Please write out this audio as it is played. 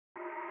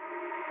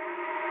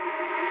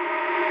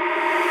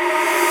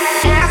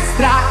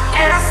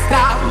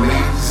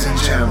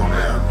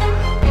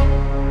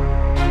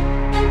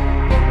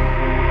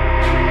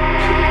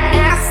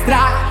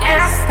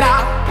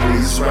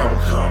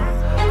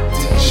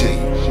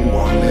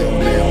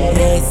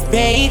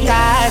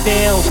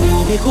Cadê o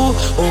público?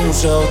 Um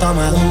show tão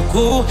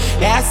maluco.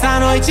 Essa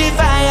noite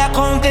vai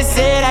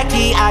acontecer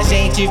aqui. A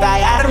gente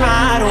vai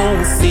armar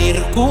um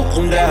circo,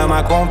 um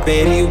drama com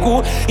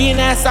perigo. E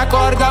nessa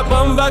corda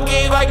bamba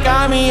quem vai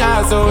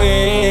caminhar sou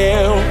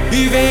eu.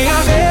 E venha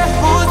ver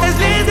os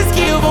deslizes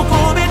que eu vou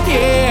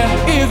cometer.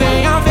 E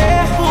venha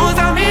ver os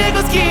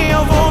amigos que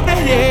eu vou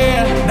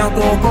perder. Não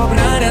tô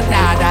cobrando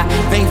entrada,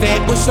 vem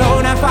ver o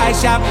show na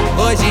faixa.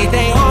 Hoje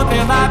tem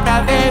open bar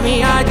pra ver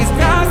minha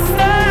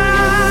desgraça.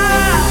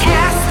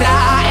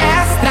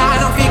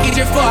 Extra, não fique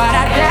de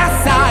fora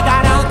dessa.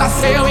 Garanta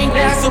seu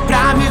ingresso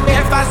pra me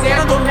ver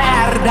fazendo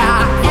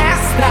merda.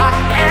 Extra,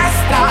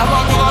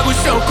 logo o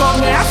show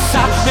começa.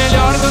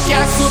 Melhor do que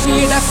a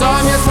subida, só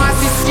mesmo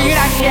assistir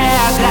a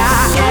queda.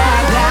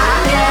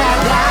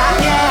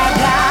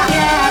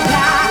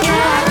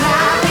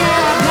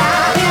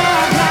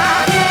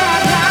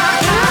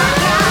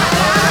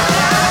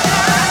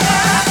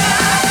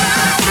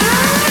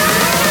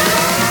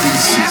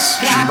 This is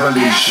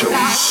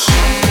Tribalicious.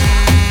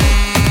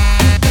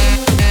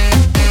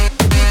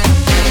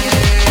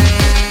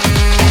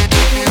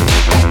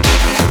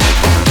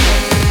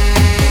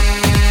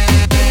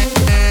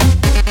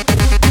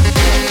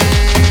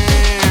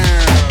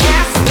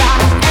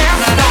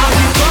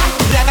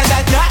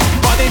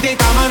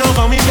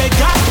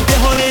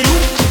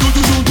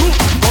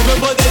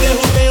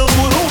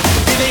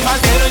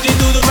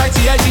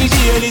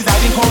 Eles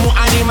agem como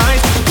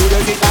animais.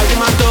 Curiosidade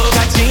matou o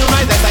gatinho,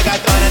 mas essa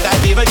gatona tá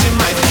viva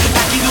demais.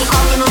 Daqui do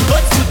alto eu não tô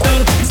te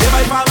chutando. Cê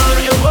vai falando,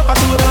 eu vou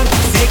faturando.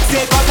 Sei que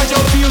cê gosta de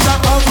ouvir os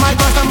aplausos, mas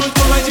gosta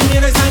muito mais de mim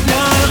vai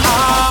sangrando.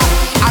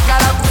 A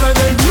cara puta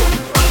vermelho.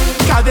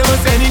 Cadê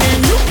você?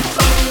 Ninguém viu.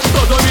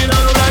 Tô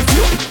dominando o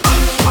Brasil.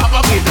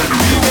 E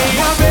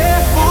venha ver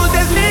os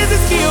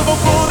deslizes que eu vou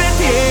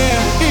cometer.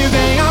 E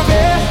venha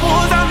ver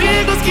os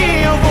amigos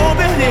que eu vou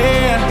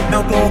perder.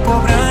 Não tô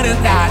cobrando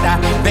entrada,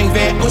 vem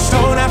ver o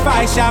show na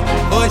faixa.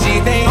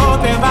 Hoje tem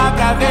open bar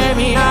pra ver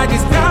minha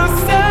desgraça.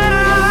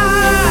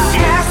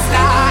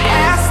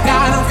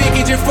 Extra, não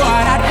fique de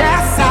fora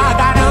dessa.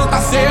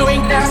 Garanta seu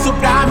ingresso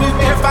pra me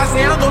ver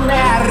fazendo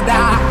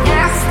merda.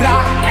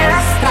 Extra,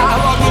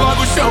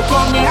 logo o show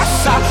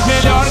começa.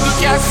 Melhor do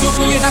que a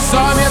subida,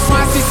 só mesmo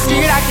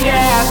assistir a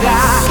queda.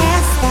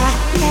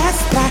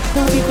 Extra,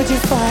 não fico de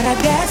fora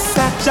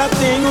dessa. Já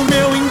tenho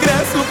meu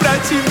ingresso pra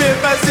te ver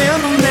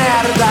fazendo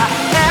merda.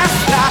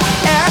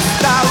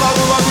 Extra,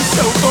 logo o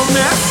show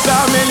começa.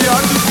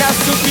 Melhor do que a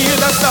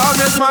subida, só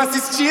mesmo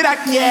assistir a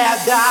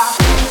queda.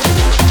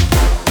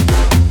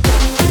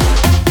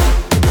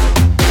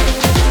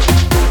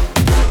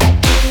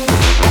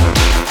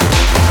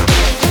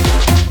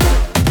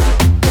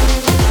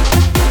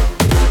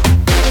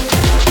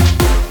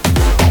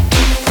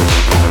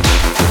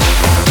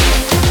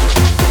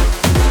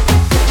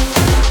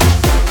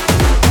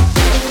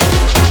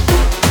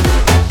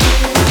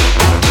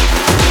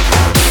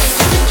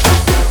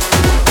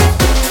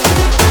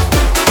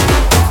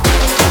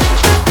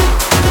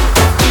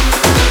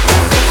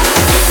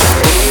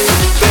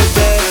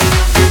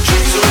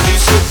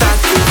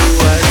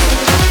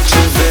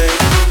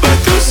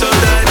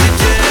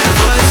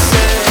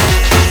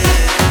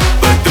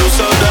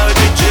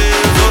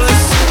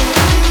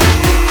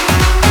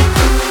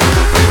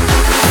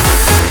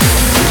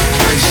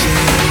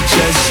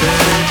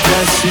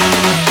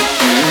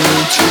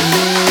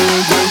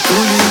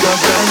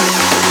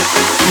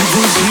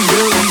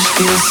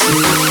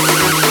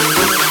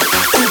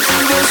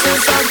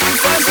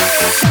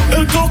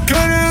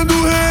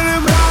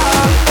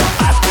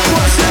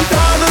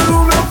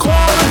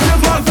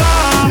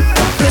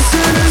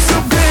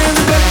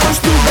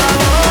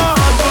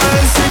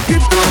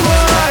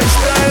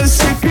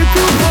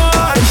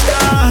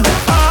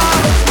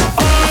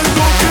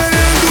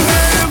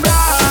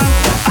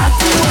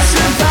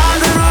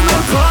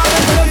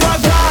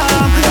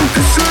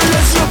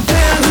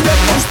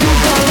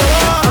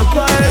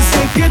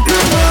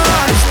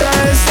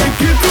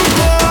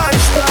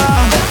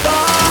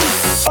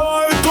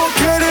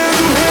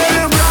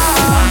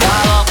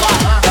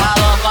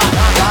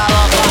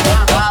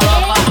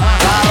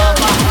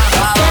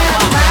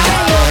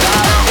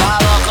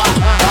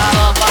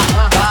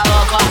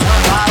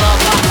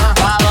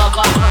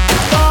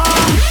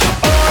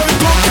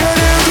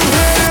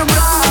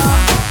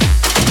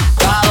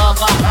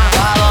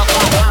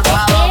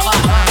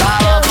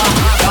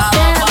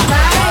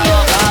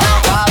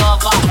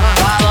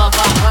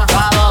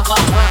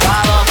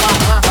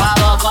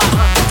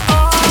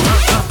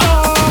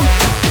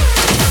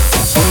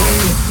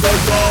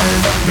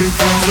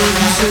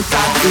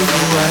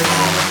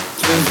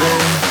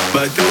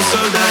 Bateu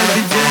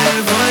saudade de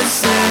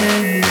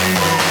você.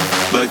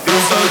 Bateu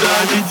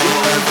saudade de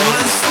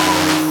você.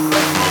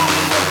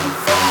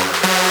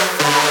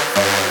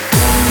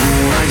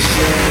 Com a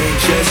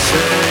gente é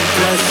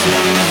sempre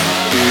assim.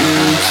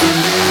 Eu te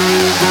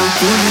ligo,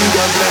 tu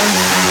liga pra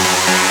mim.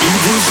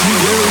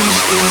 Impossível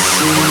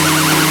esquecer.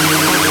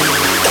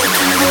 O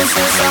que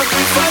você sabe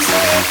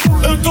fazer?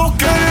 Eu tô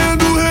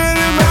querendo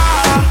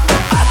relembrar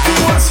a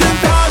tua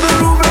sentada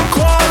no meu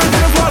colo.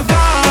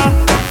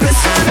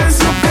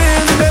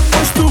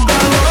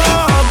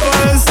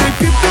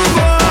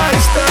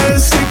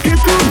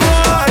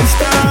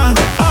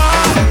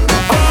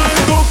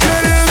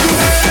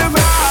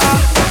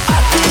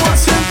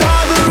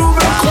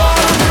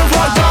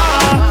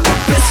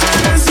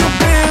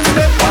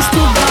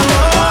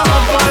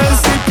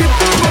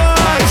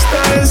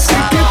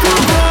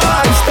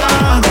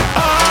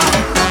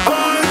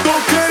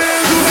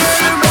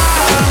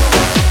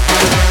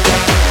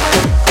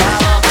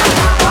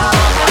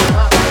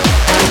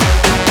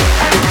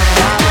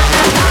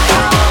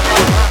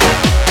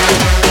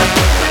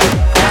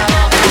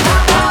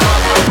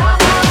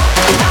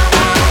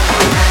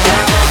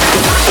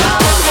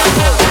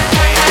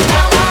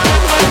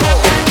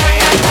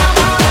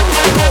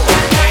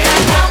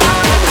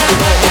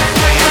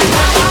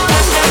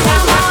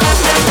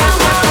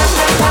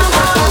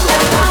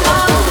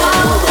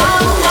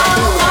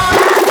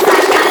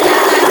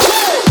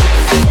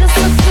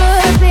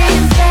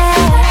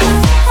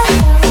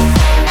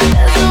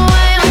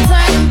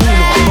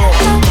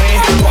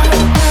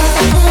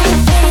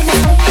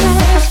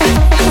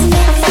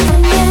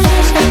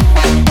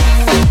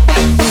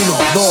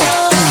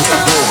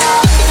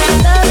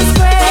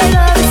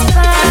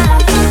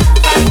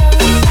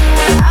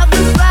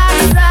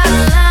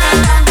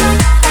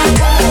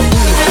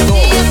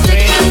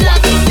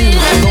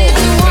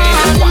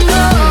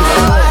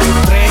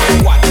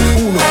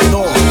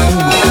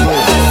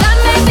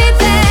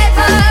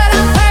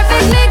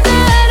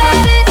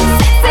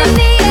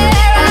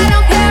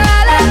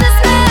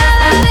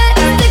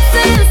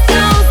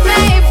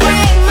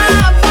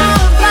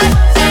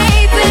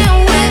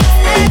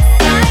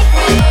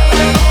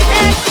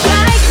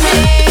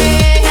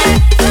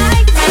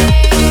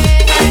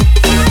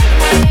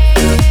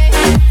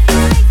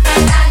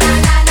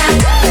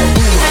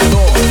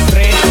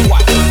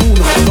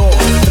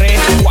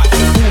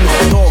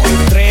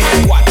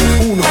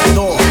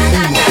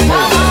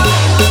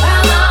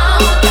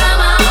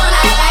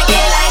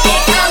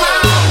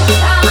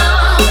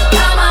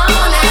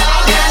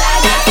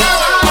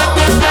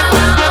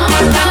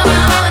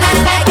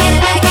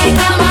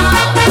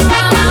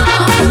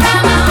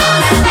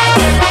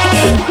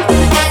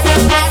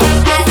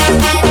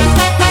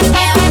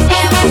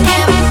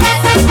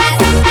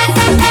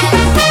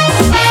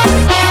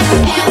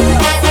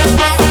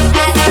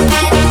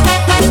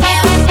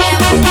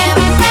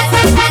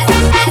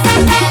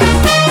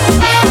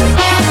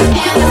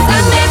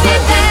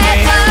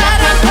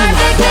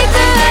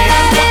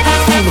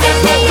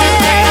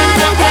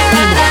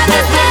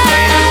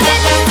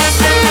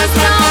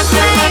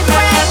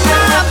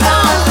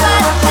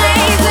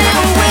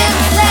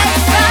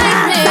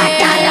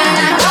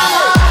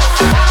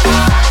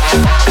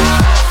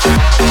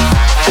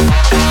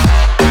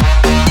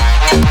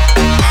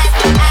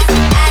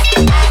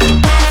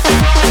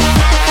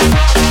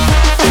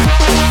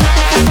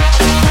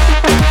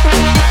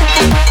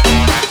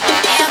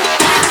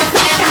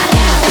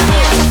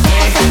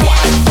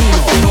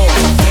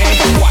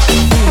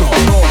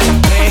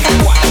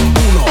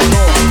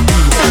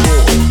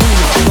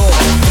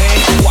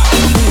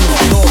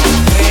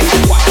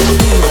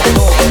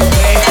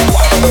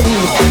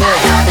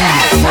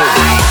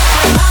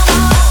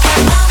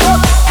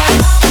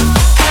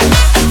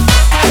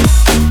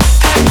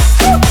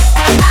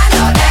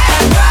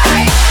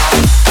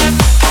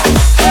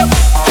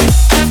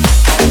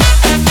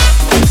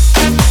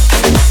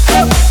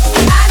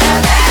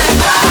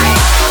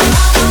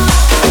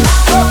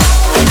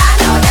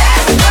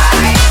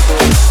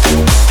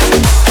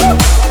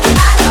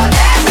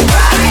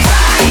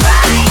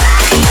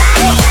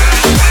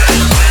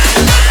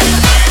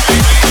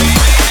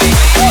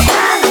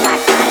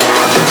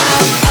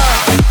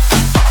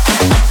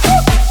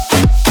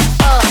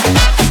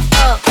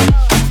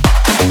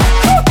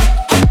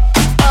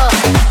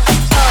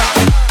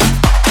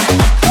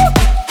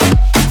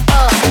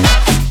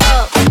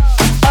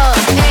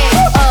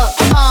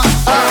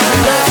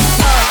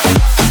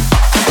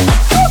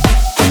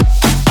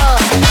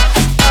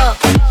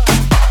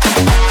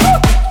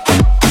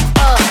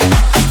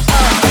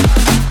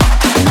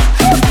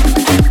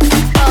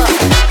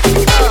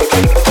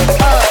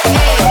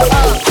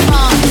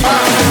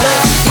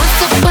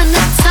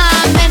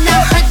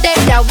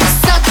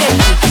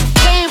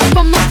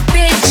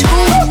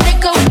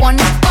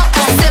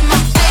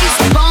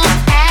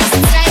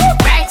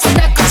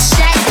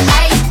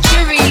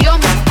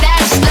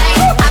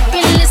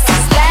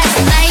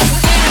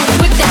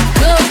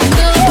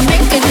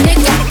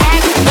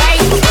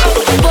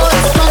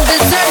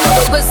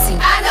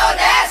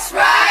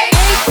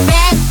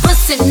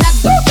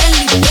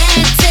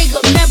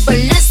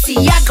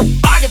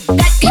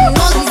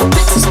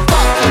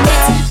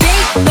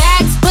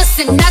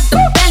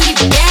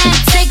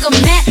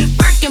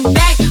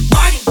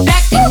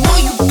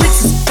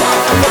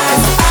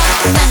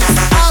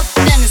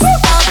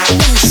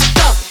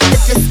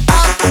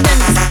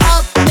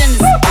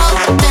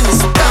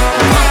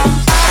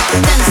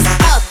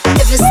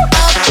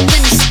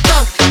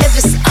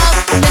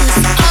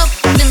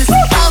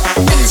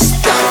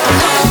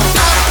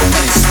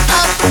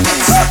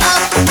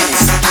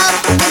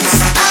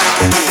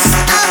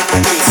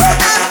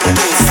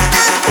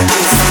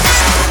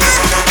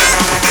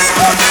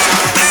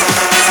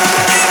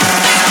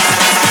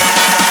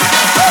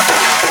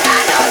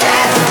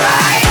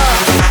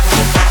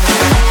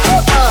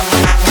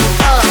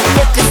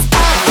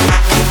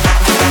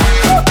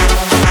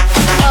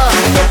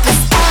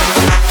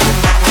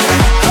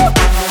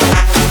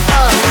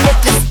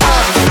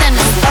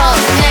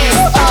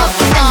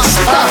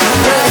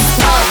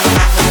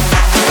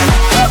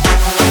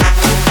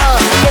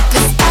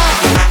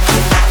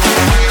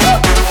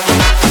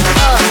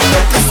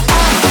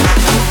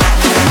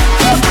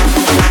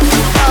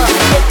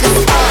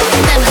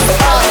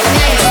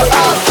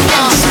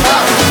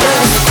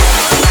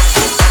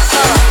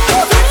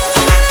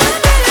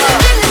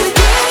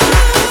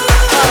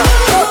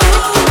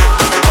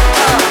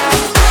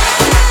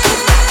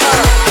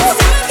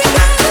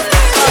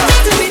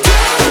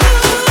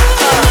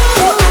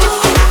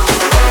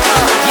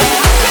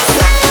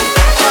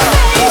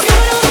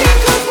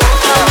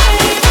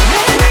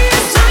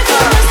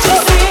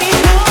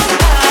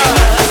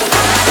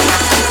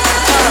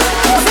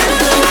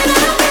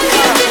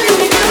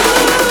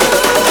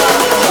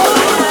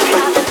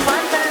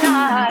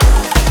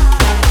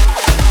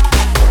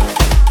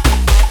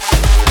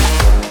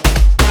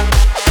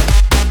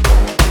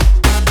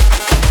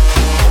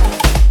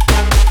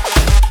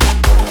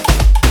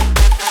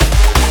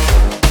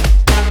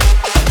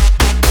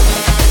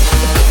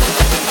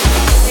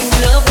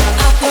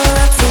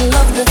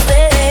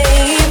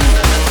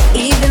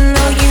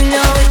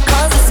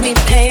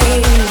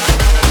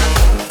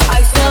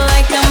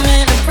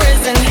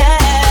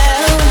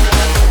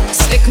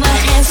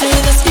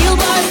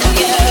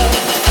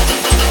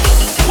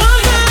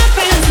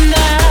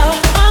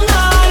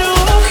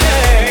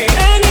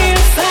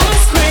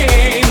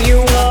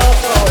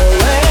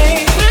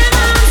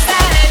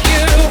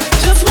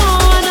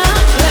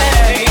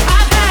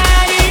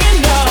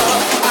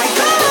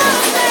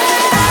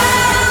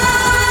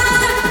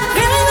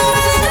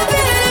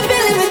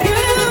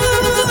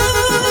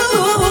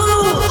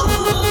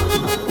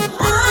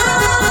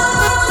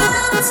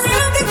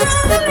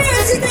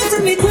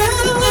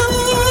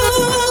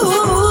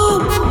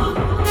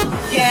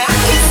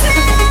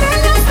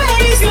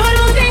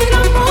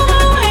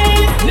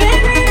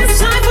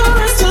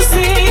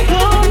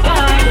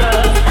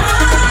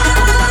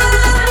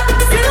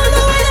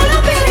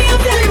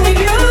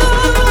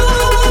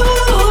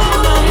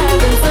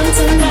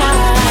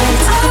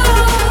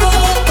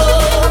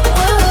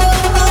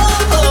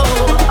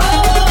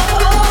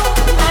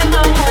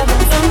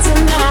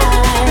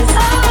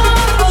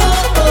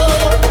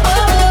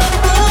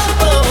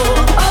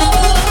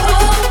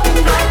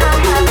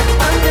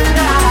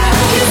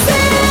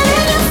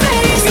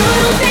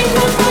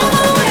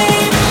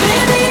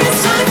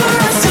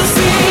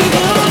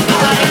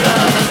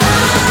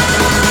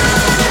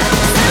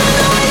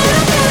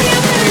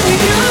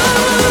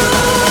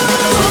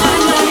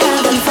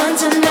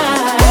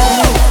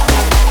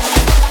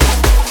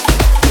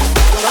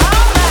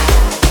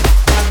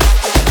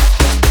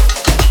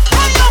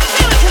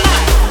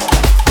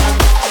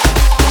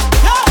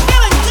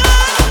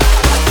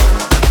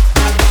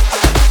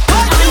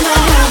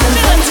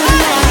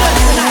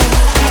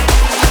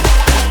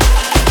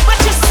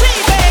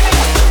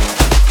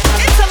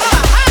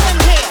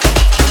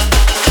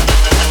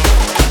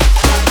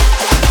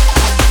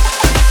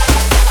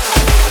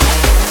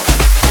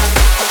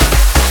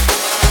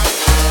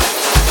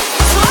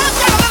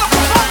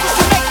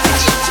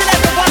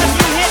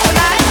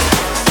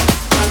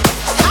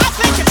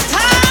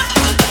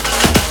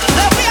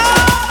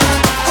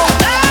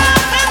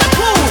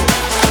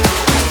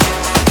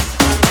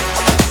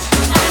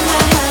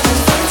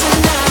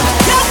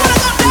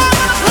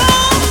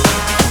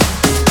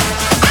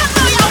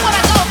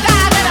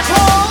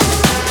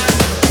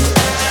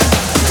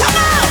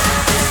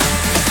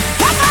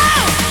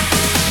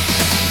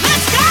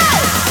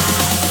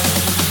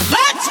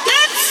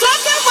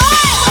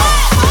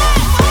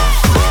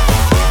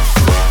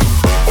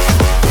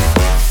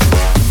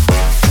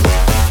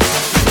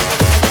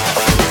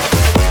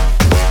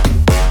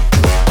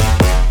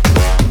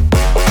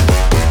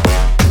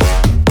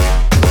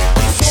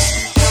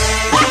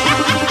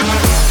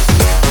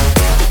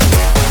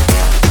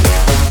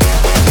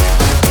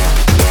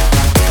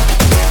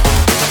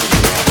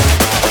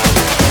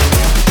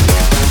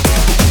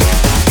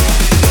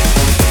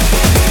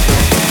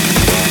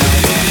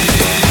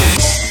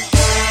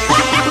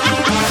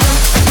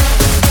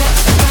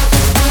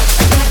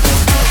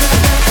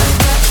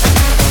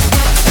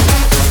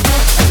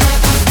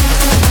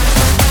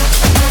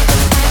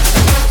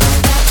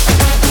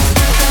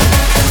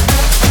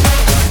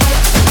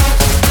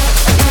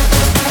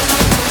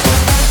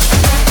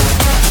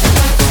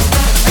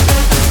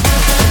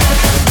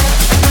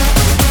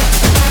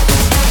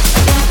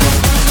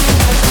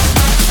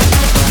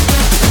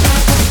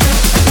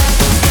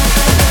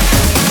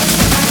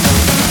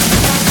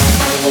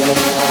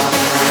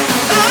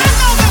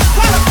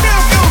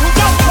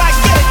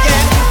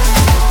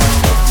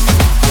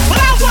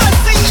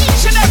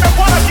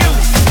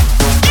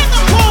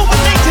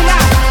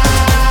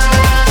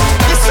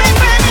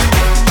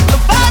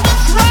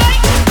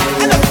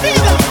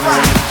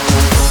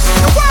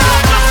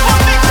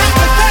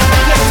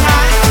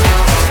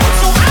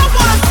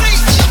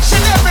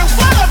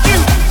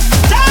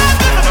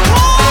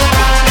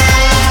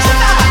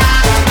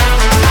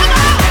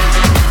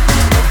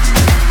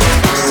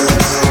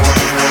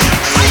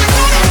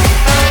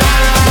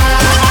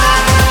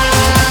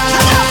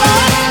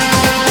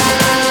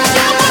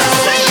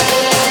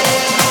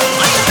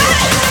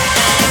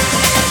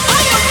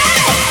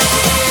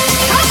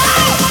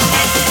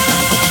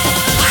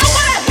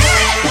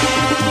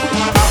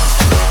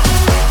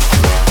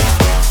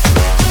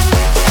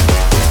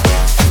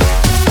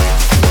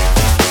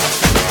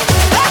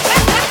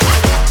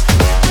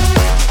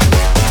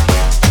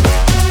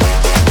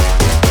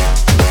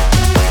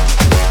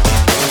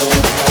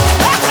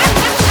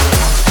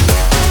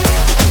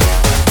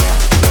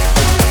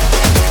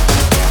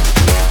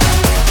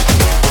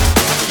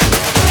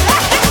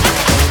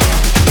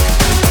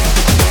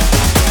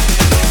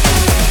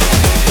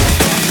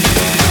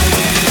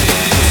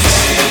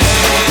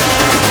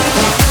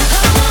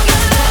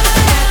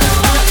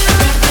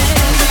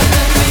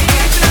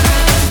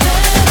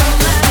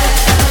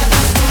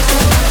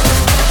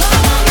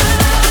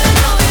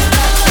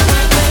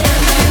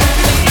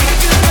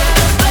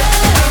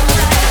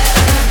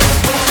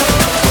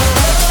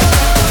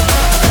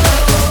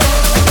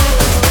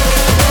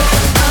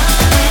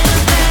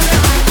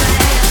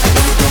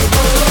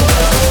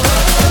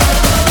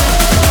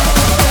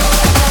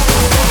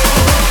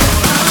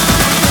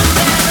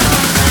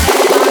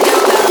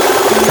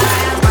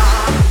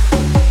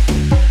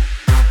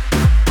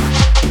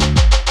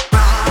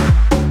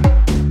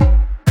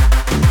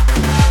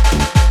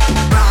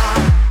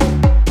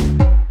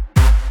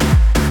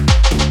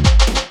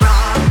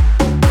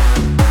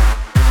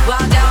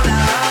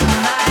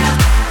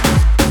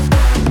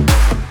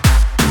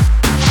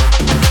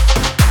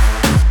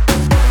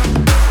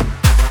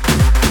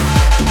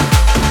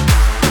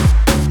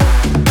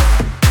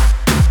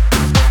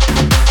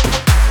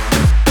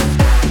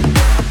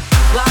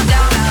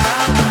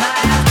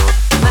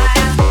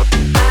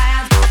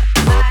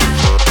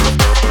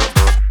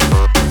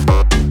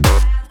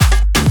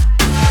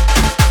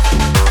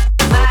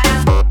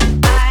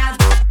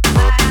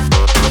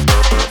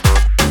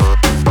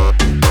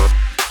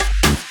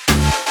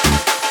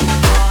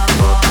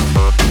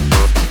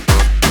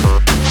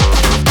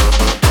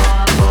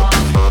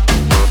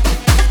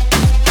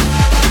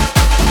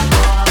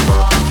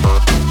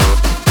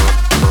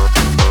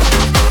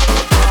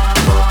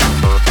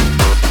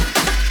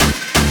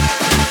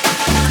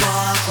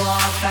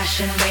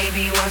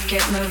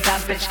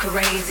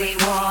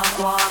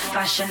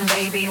 fashion,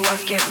 baby,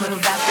 work it,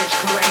 move that bitch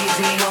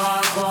crazy.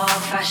 Walk,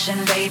 fashion,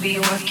 baby,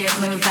 work it,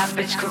 move that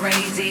bitch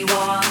crazy.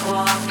 Walk,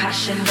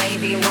 passion,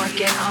 baby, work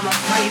it, I'm a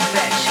free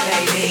bitch,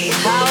 baby.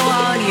 I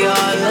want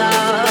your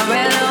love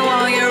and I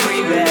want your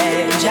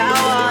revenge. I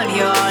want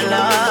your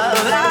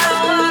love, I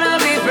don't wanna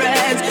be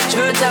friends. Je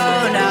veux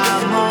ton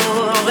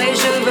amour et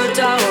je veux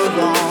ta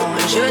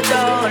revanche. Je veux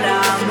ton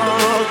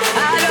amour,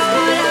 I don't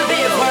wanna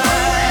be friends.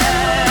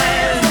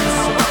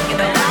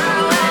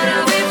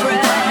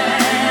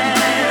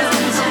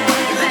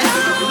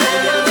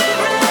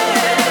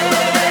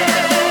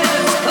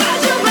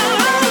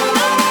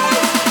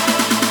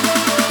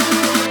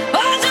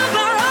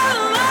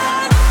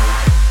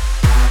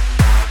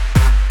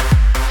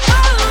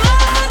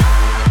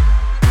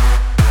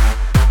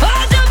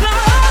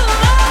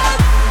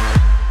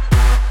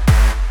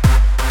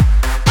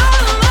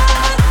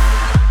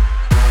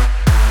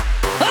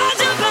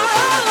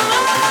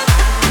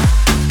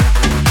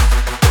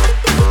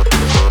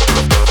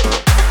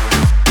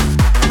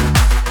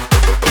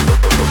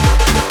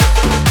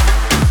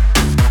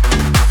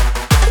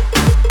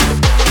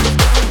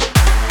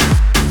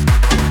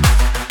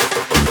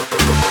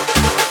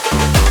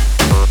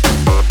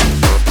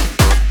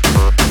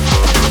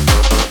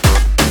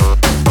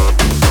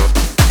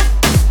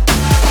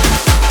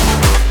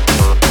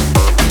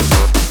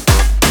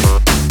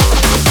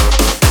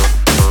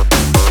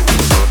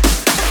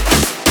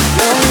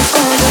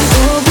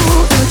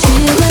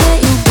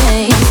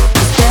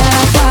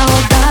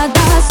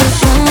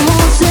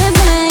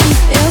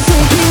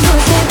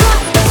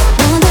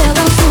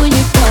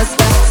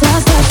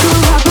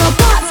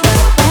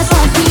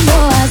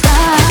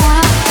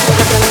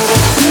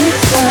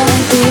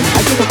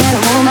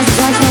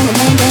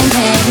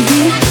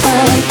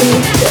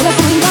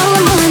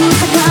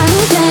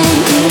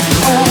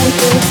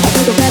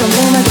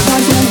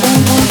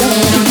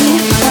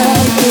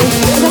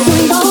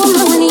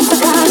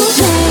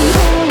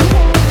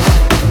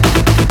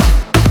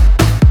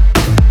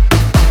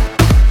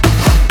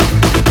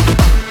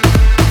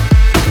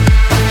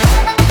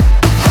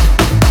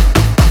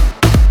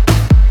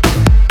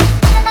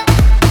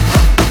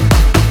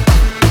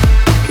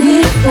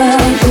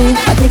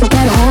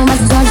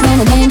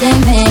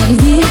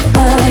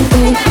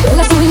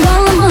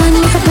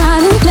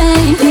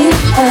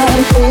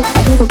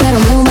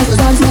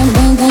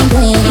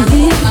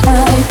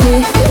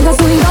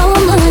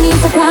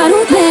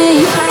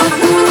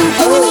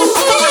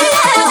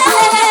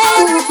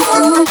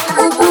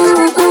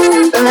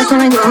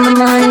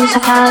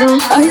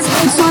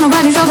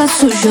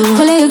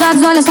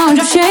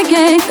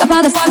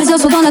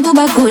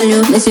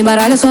 Nesse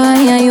baralho sou a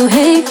rainha e o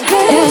rei.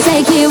 Eu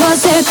sei que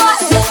você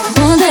gosta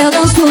quando eu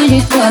danço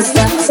de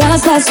costa. Se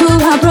essa é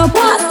sua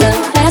proposta,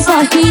 é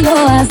sorte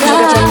ou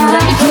azar.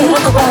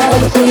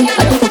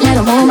 Aqui que eu quero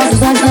amor, mas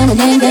os olhos não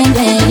ninguém,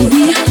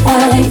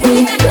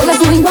 eu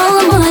gasto igual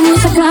a money,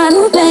 só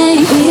claro bem.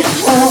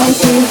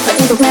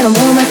 Aqui que eu quero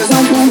amor, mas os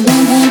olhos não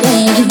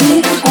ninguém,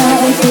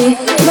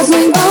 eu gasto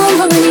igual a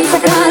money, só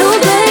claro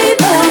bem.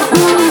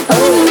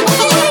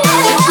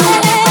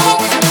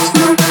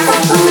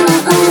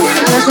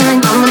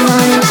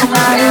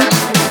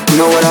 You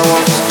know what I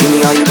want, give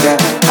me all you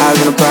got. Eyes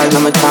on the prize,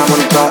 not much time on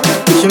the clock.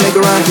 We should make a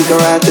run, kick a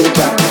ride to the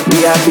top.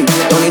 VIP,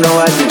 don't need no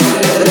ID.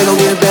 They gon'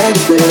 get a bag,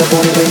 just split it up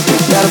on the base.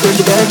 Gotta push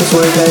it back, that's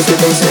what it is, what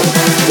they say.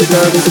 This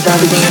love is the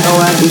topic, and you know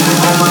I be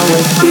on my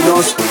way. We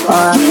gon'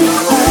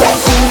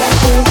 alright.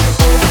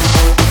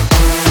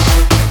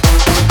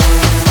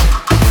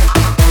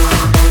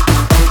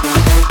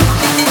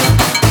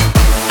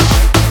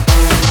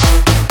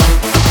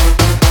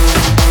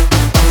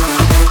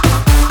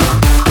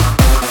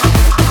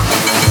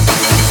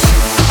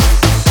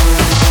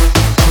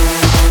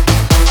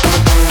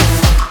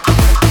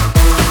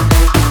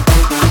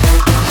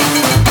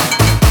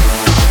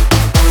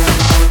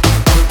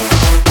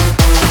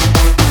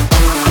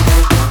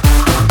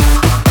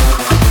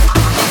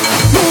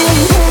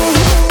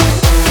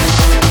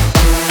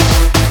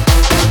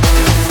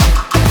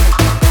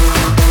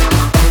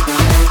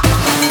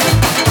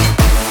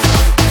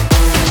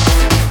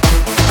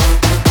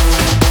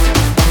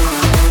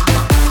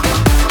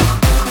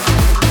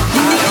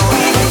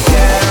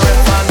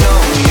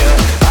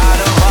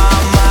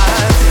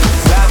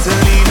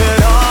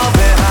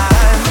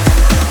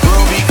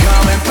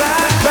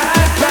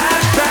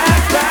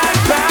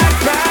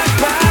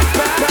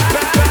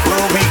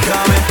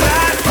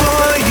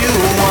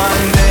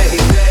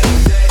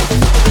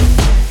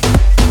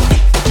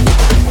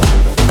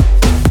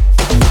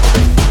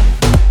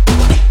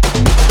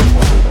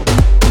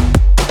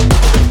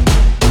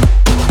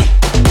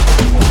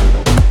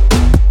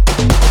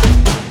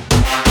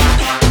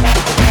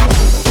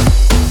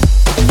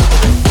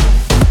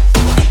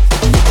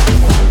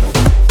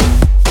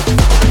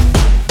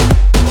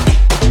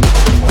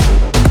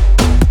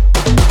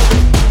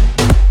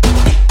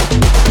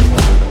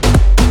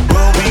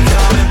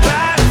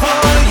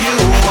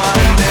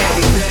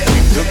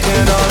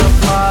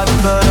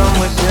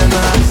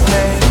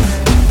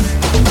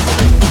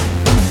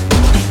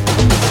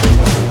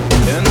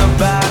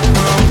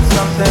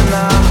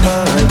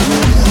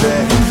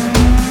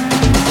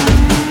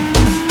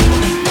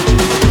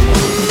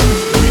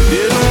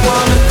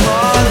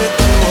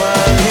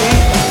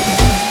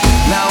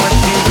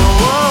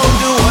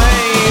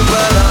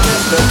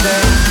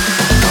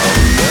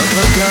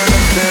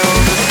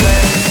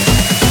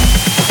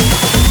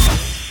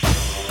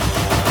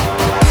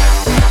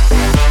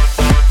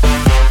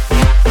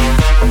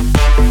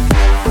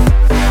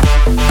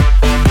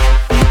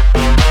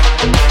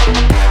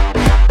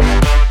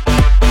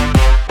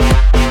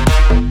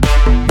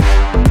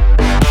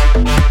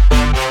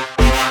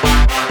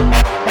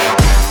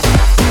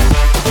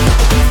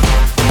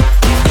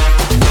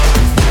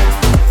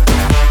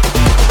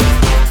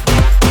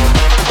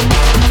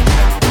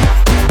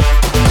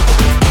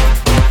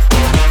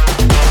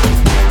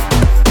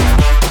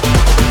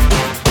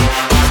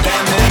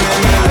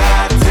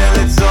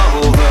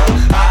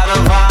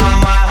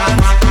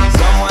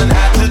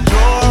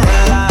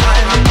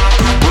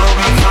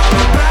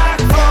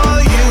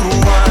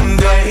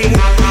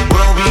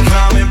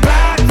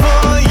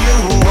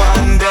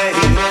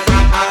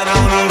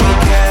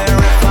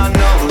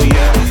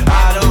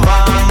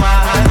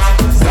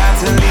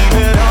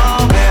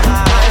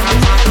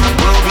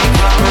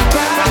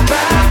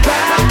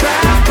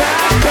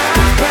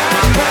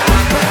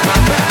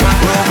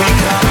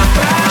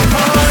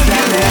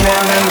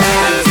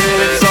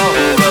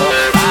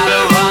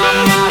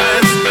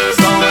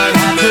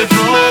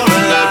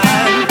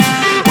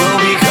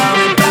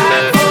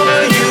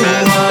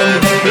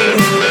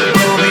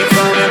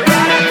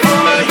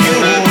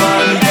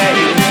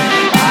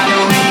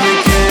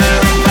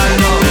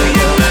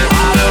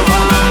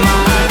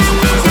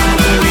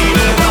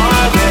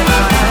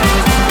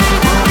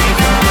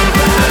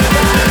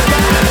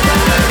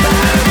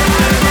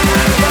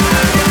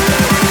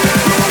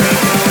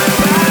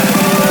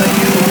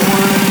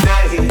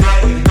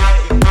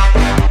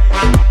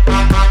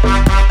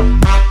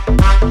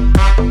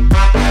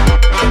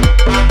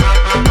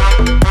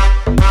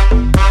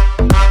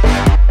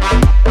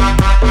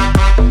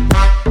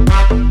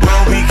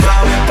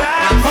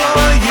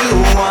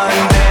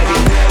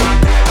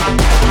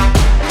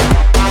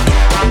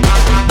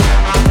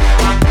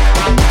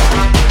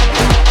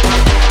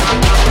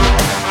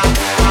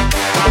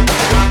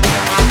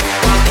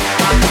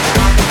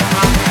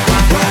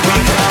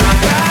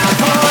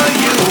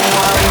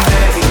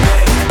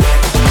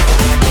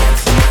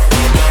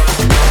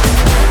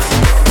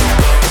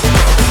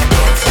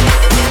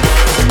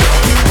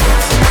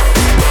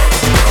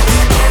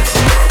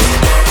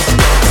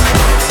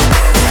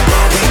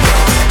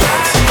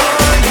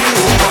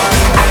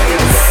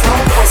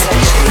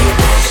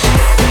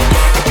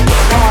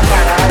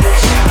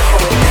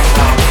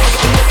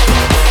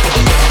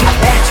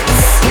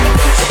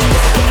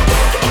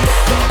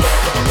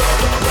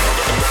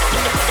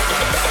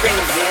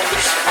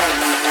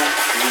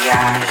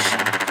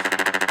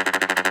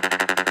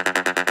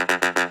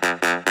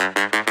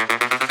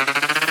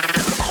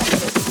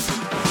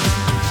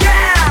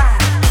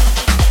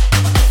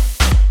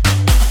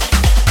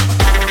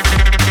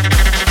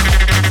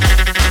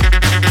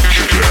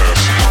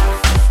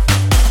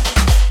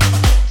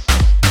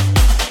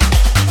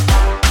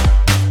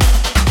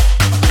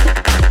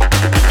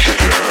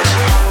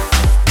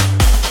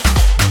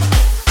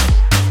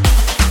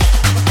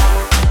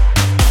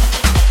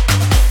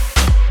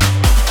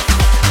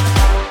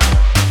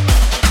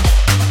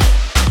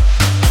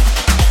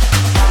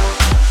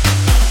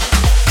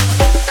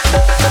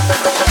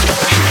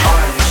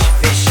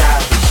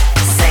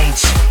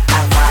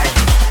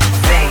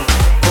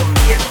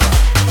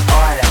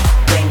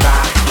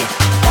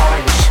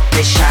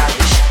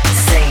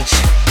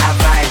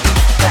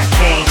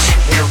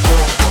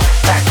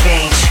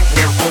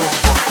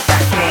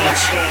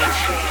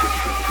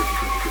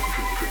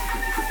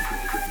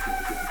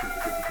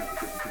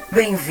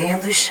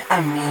 Bem-vindos à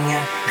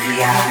minha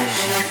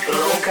viagem.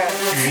 Louca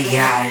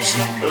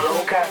viagem.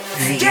 Louca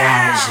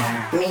viagem.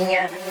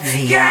 Minha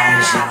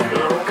viagem.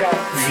 Louca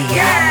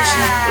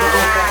viagem.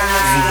 Louca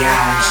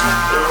viagem.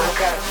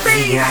 Louca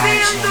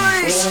viagem.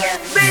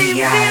 Minha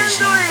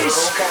viagem.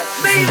 Louca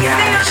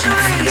viagem.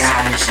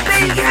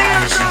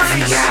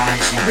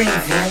 Viagem.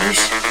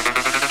 Bem-vindos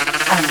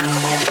à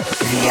minha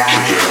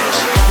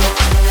viagem.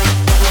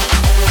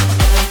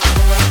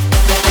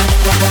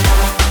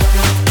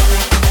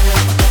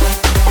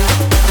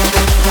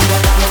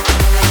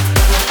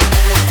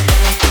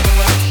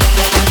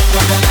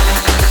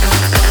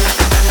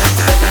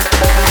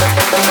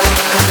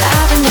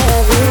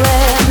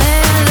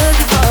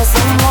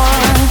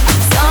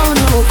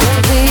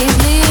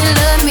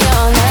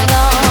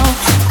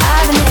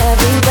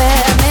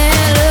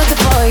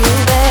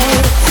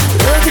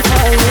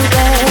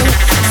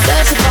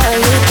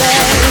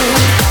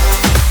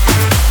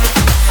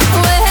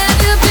 Where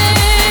have you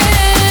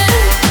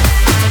been?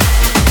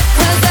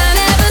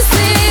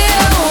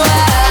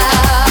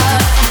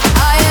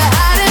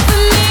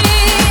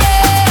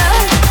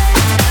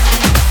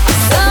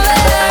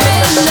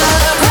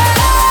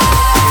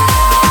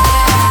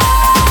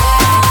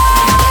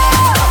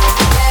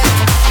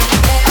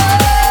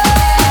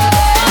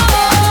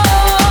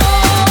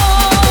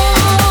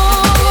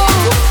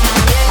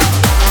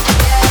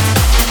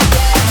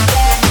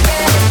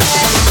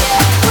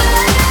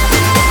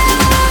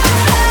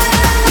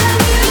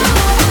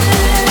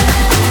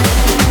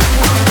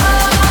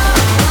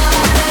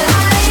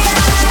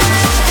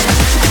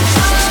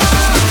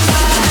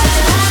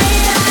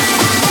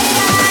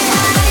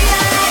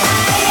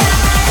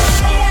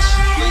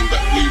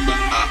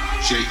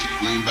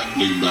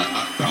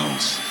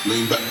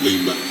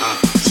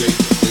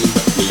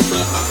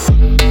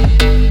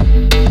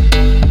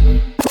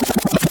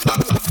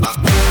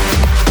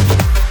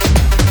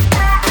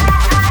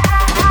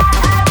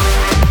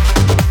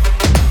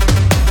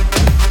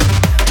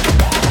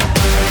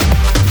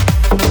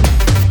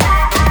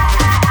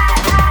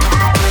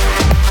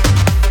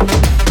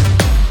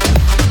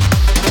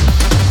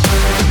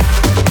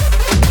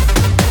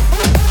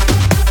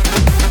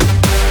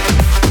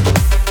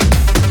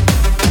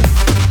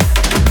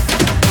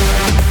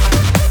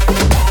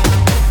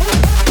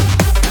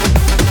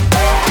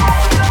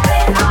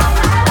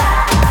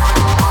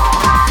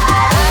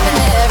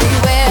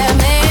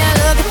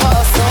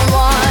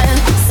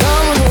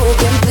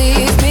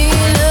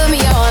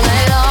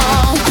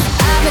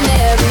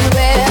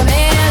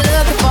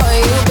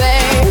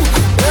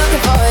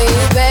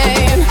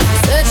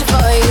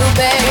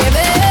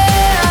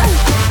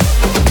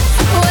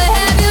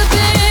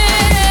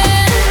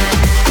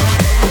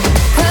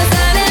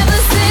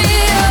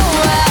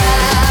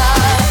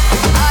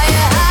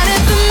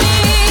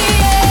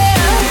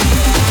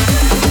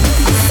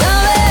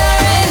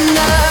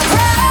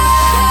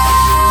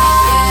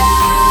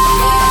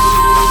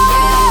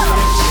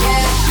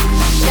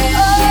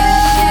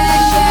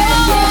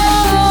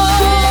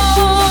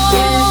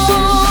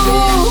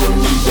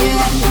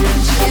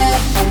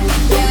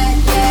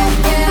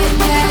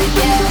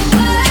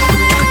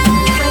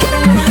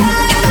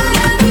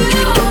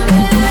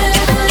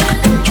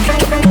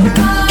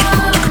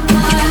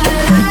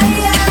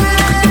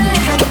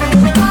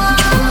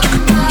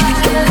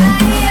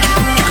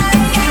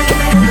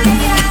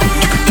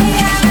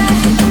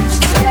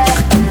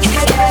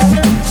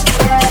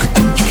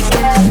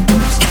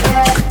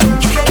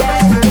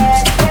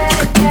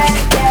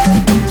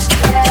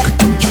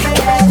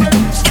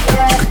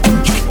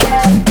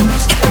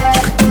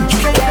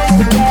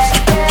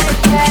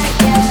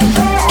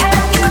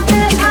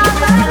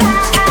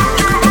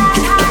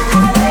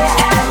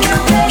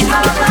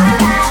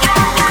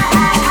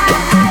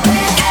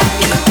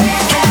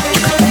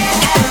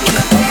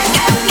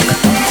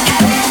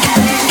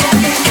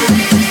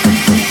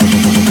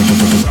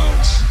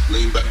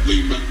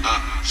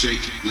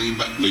 shake, lean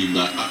back,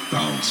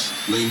 bounce,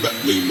 lean back,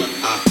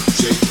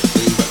 shake,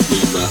 lean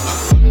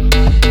back,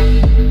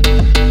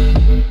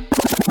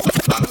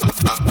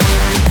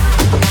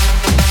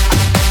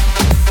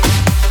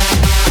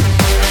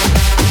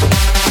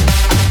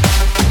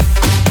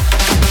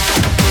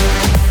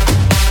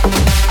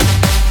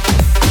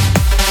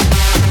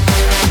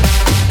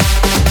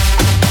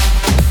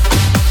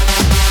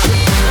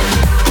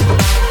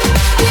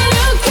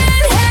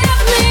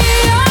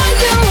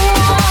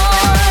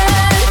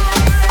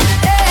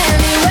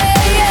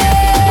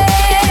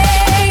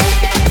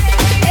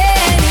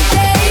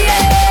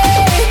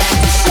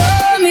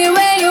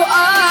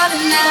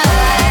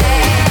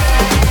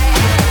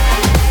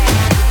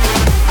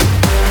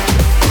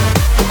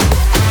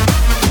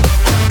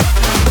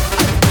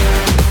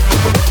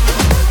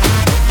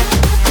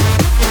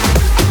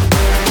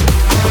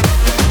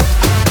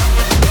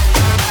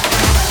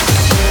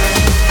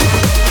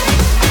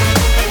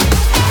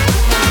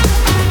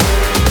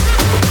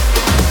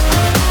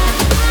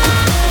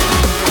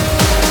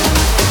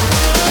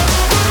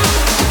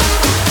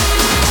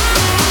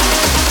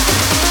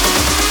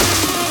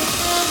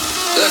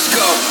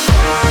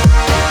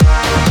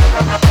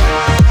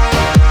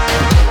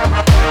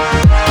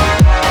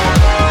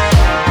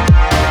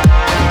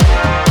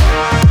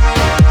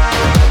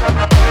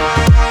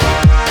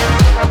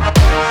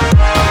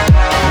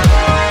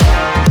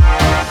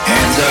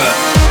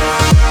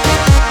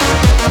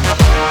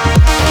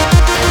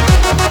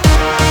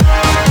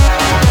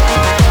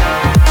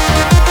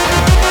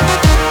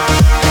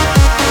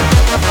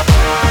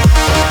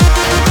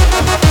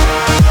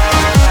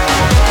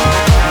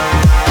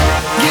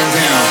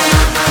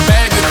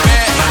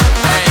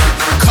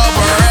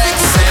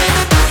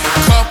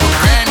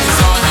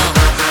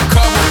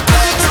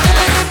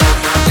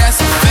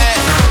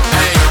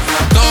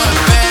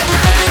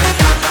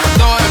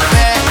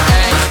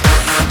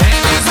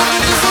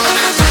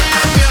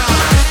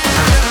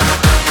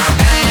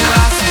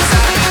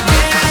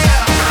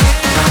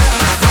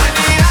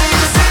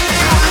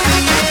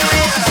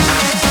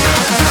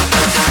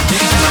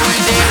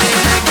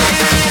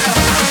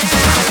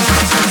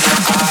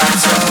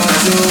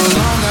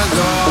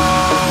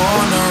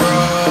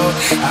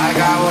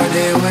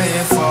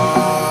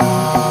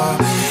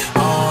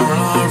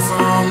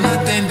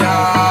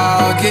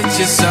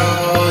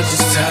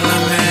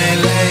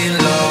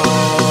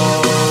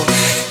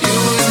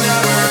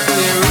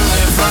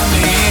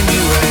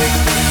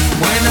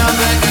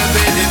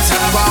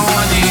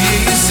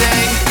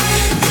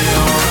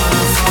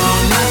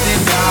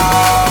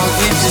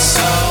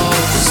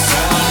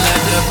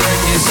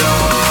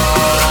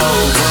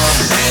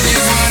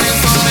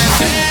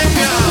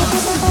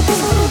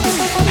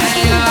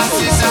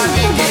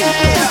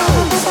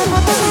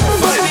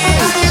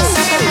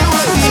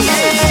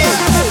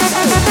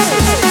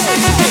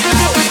 Yeah.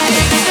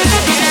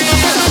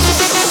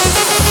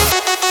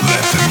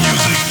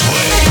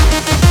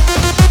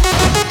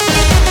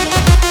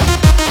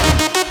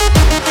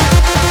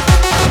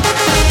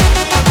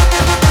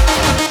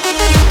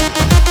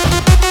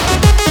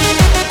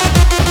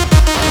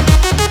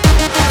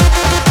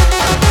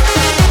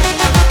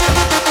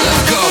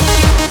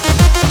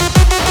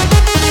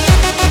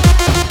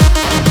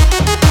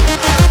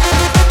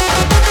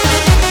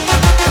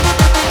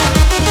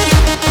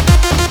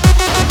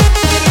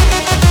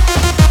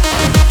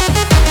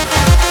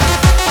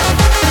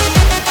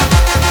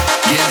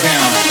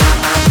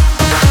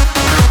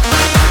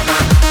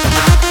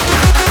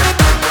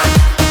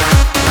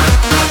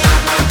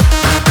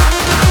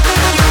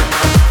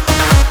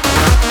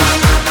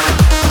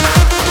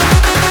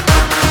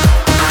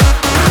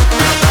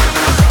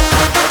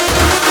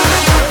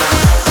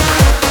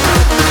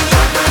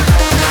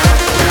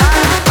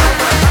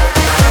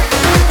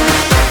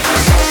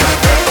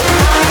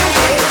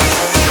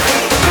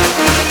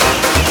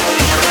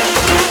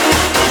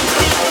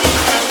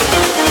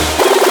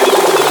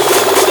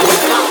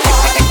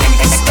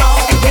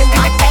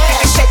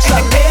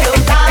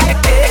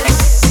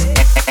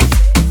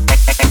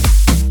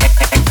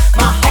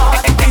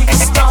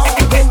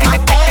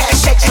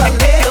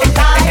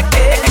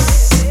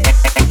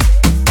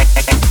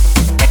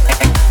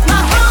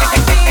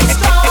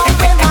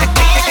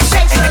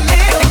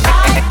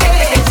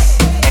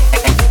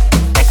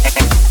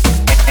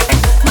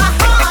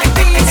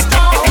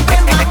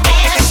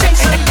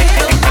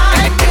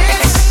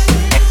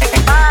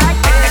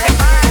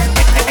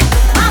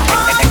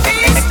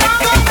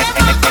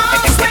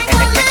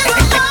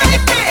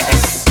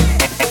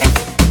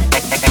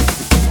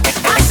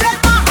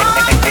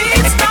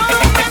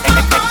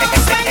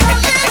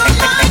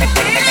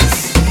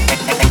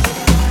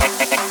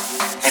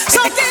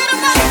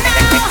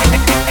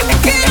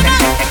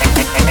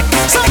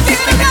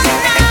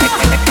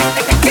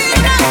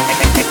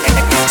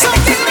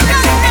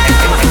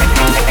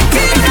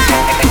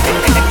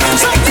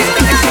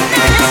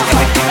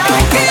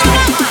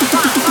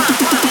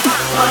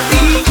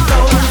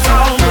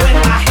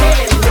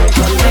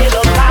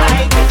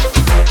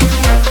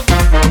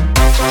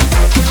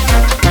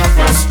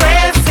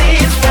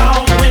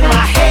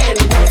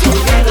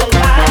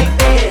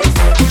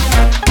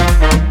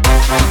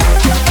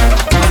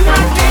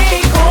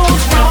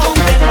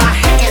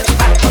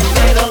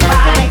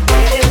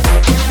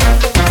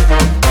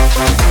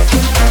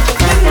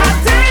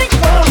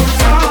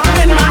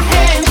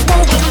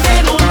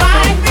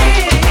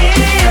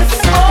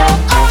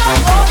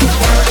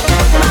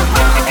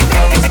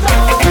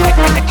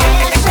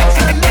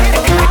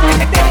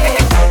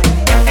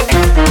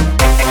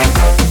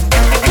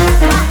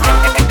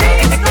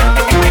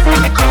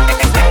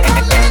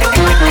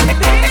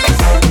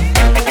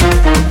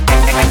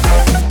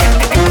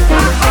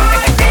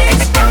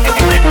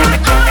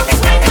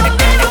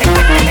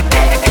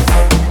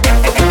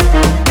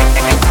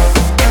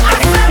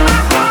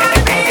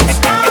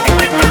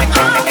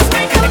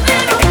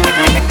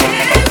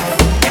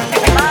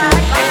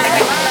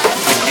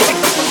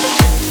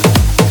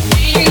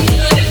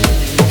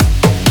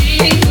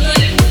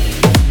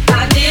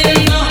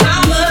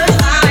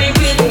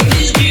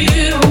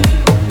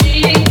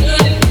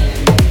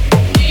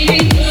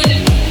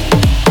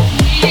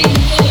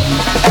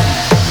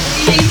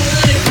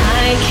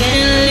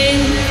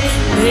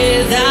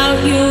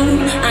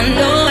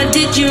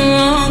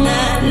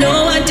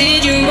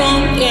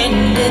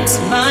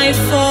 my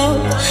fault.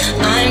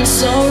 I'm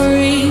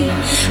sorry.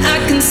 I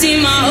can see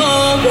my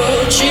whole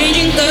world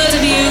changing 'cause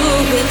of you.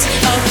 It's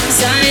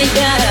upside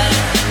down.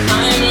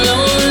 I'm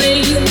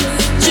lonely.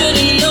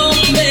 Should've known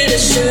better.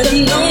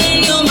 Should've known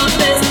you're my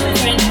best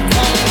friend.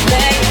 Come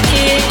back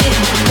here.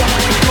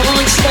 One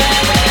more try.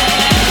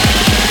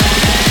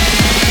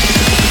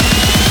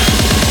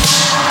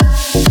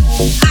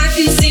 I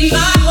can see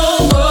my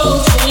whole world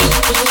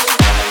changing.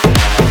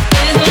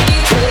 There's no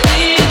need to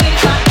live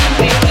if I can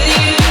be with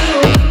you.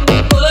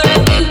 What I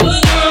did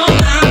was wrong,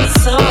 I'm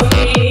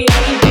sorry.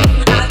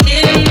 I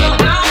didn't know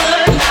how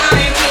much I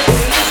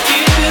really missed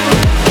you.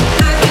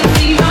 I can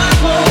see my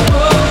whole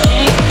world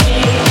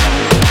changing.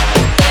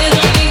 There's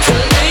no need to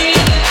live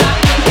if I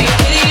can be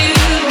with you.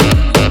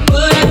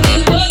 What I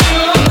did was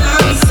wrong,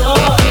 I'm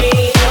sorry.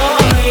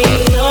 Sorry,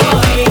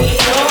 sorry,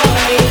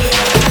 sorry.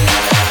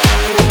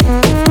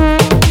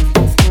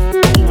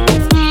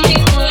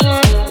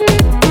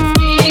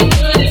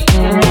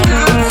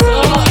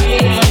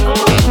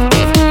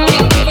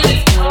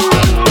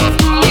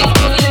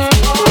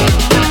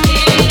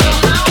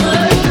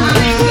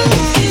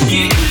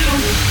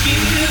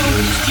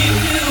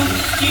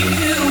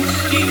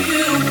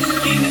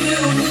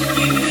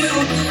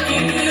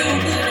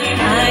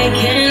 I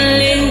can't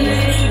live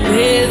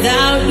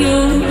without you.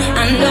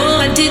 I know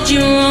I did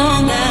you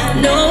wrong.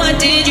 I know I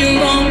did you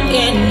wrong,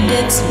 and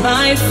it's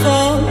my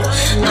fault.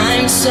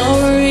 I'm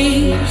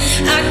sorry.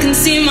 I can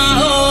see my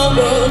whole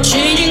world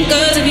changing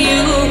 'cause of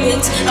you.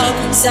 It's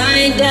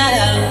upside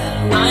down.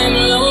 I'm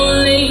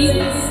lonely.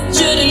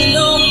 Should've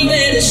known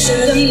better.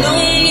 Should've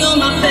known you're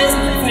my best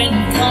friend.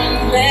 Come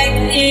back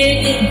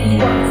in.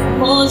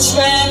 One more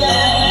try.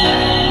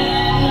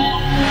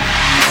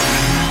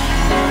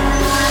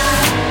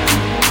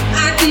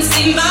 I can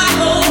see my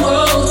whole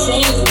world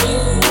changing.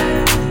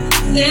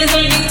 There's no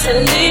need to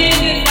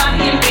live if I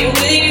can be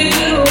with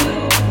you.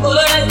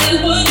 What I did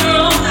was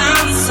wrong,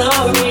 I'm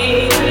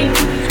sorry.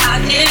 I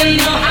didn't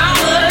know how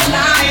much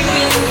I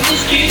really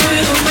missed you.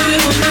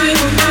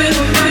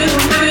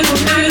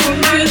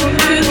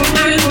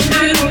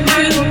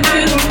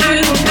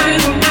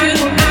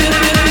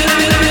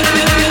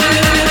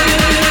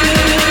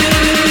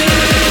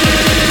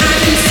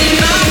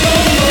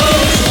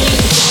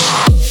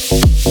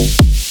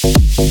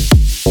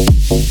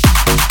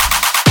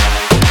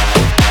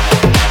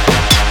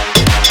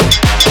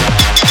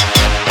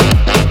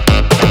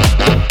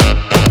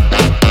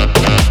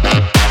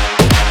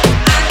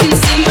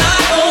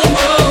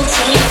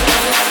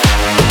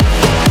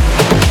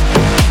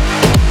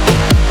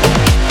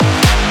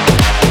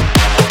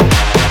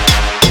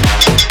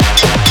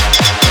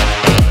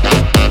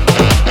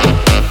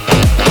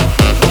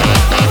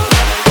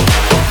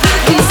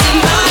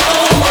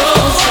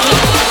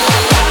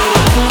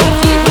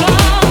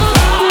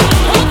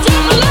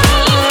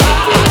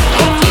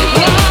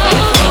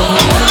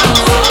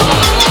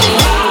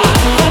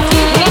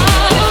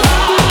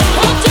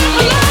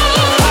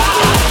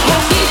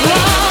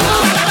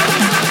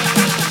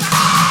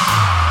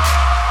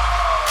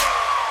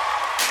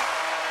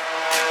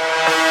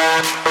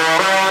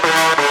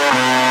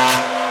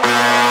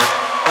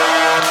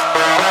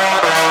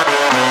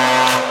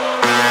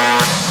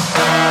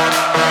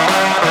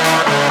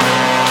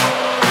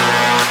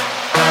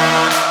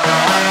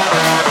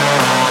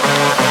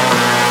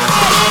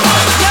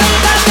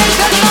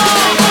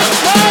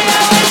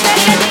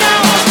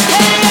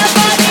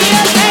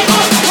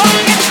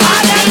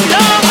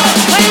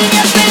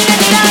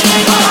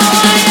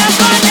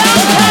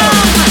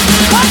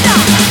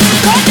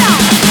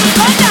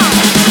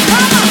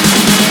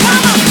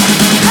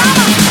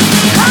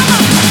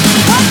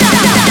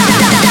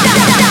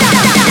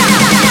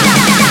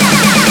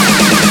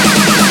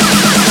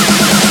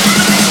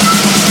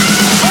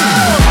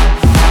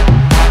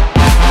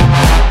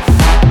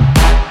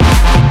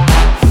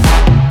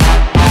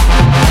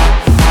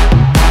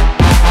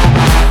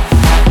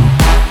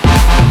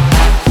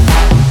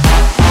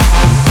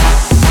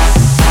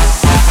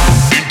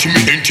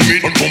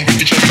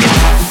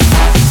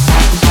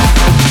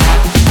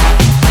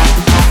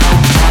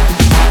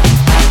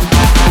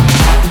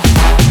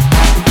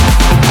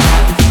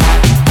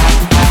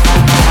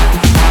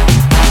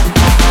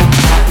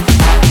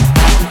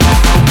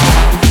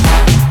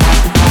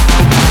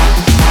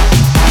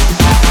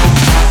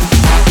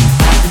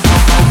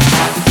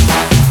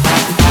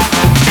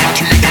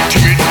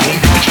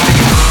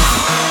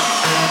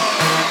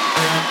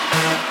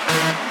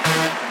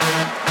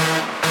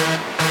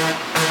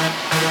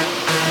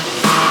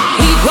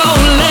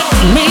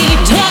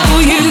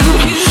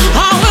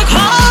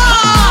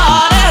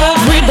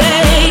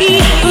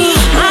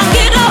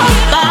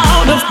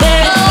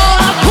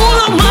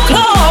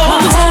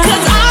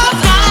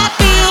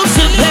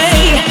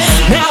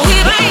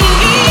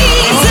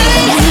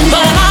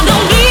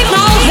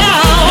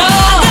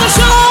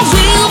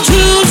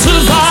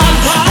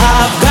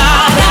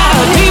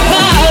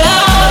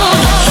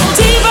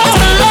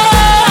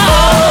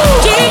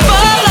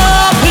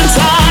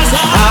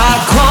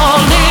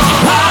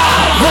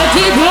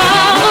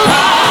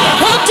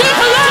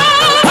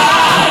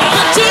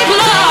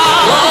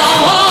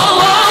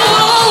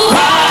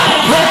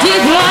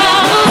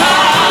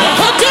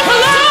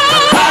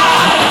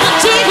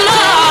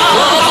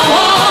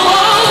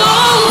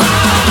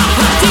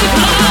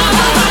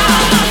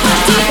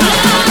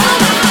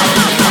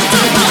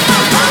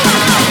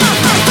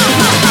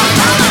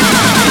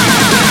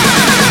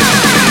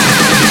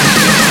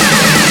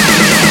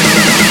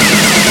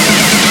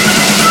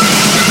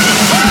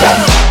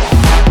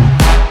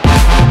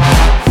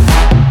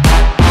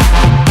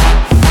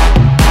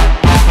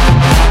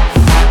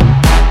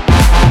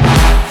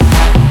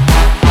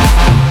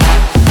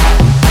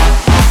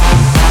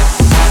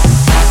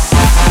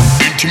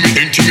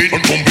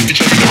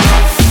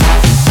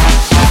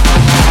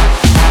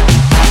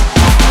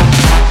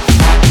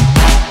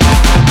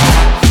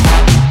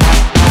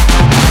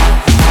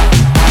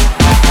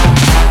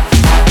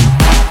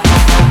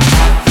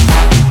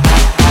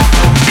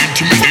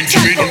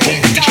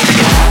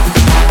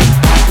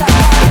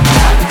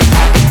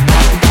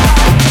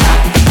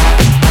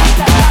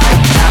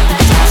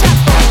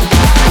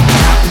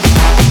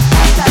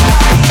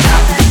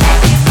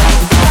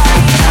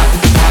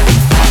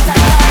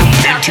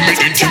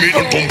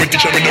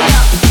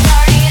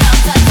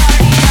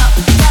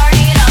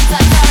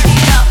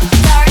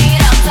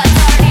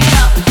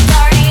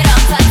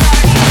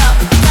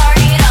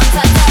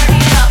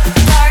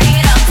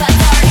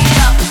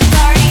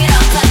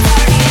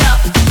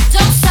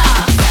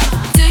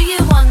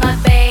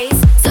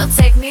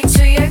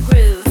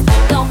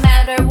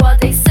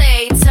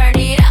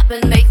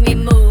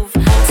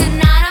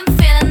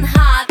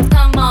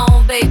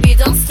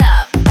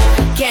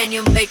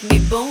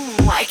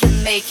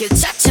 make you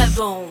cha-cha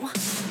boom.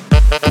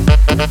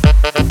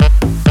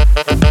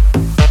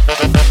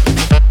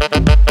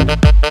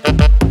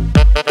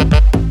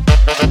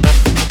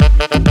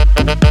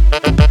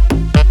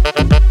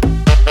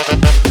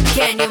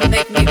 Can you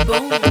make me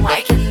boom?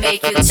 I can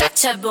make you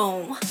cha-cha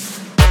boom.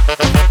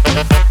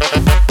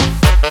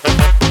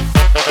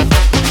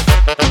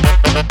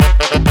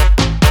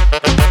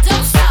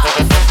 Don't stop.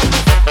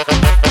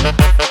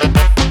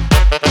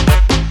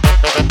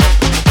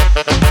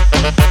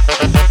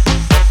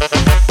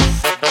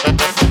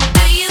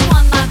 Do you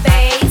want my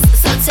bass?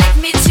 So take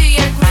me to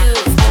your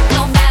groove.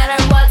 No matter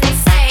what they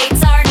say,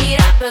 turn it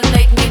up and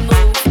make me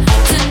move.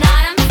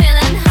 Tonight I'm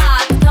feeling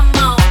hot. Come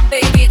on,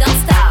 baby, don't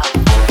stop.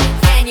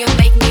 Can you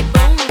make me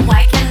boom?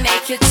 I can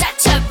make you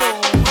cha-cha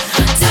boom.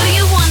 Do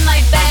you want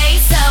my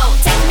bass? So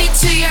take me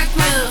to your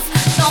groove.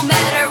 No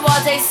matter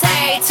what they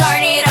say,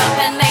 turn it up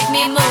and make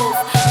me move.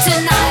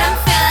 Tonight I'm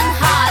feeling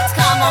hot.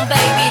 Come on,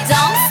 baby,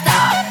 don't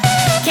stop.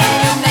 Can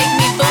you make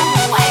me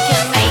boom? I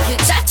can make you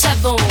cha-cha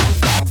boom.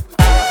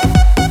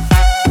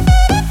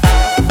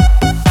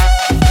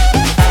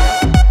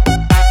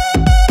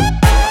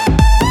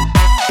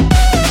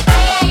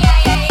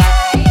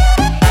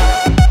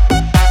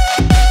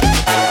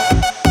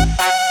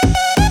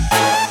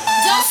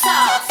 Don't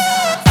stop.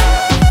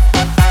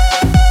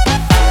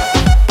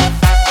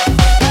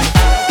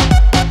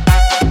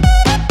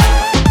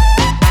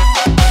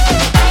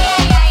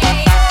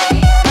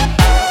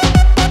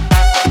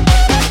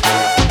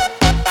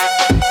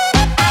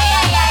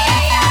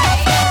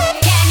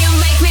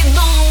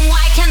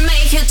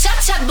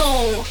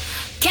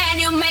 Can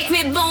you make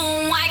me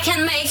boom? I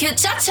can make you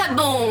cha-cha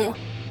boom.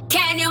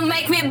 Can you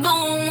make me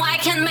boom? I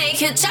can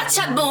make you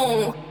cha-cha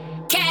boom.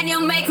 Can you make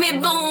me boom? I can make you cha-cha boom. Can you make me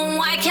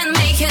boom? I can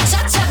make you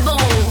cha-cha boom.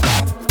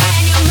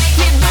 Can you make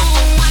me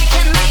boom? I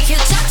can make you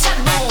cha-cha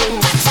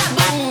boom. Cha-cha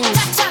boom.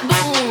 Cha-cha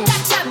boom.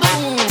 Cha-cha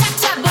boom.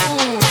 Cha-cha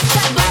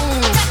boom.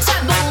 Cha-cha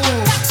boom.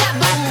 Cha-cha boom. Cha-cha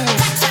boom.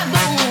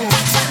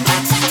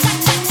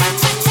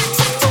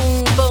 Cha-cha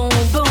boom. Boom, boom,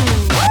 boom.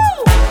 Woo!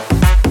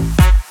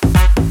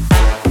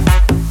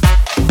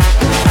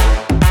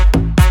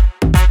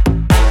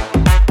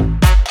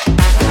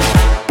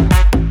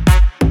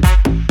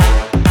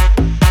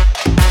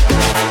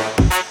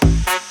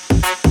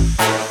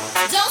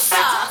 Don't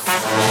stop.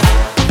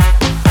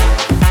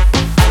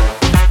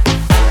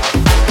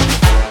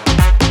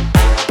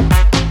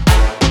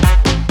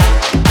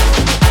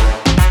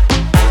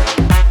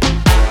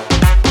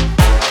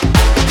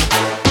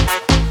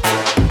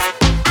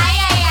 Ay,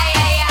 ay, ay,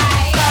 ay,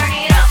 ay. Turn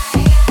it up.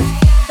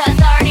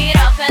 Turn it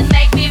up and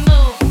make me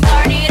move.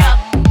 Turn it up.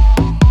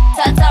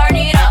 Turn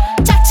it up.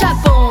 Cha-cha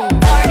boom.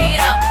 Turn it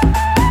up.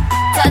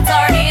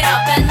 Turn it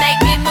up and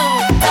make me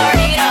move. Turn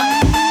it up.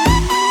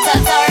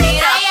 Turn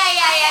it up. Ay, ay,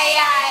 ay, ay,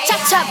 ay.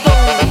 Cha-cha boom.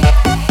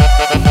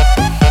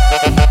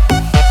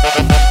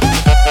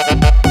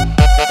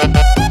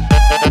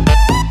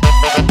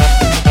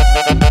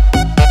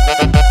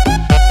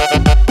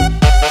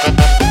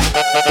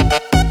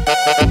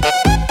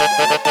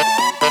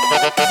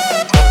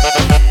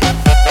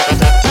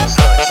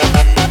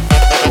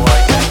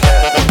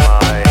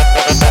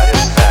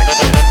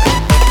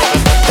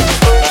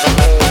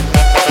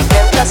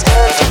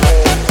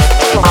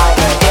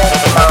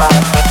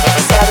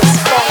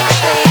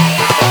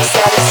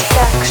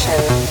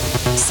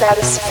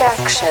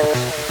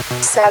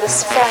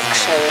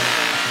 Satisfaction,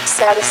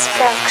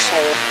 satisfaction,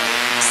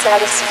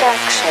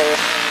 satisfaction,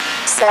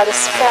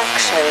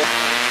 satisfaction,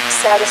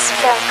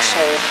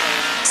 satisfaction,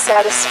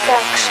 satisfaction,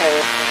 satisfaction,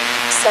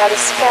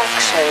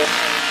 satisfaction,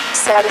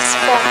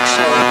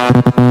 satisfaction.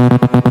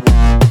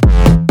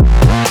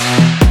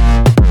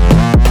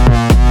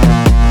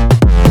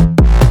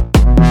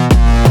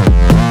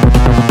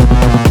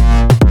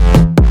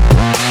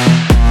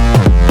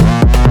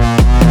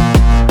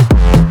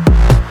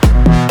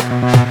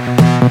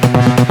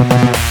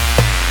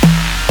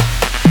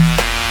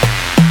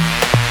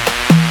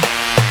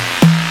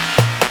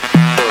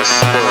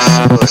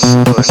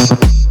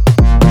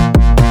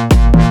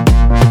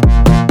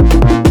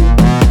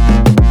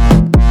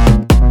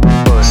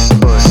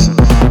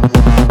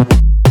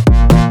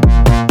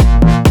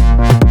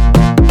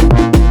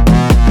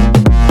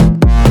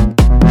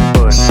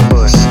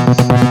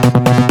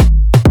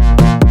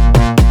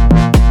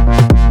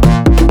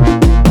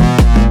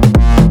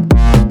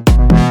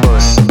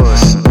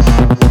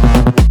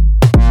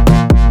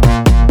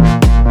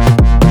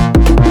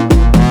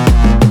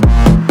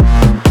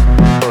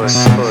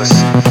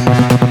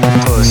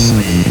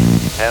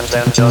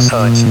 Just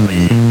touch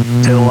me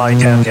till I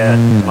can get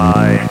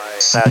my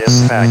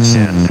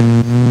satisfaction,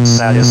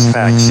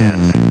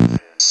 satisfaction,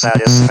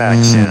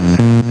 satisfaction,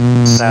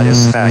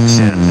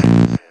 satisfaction,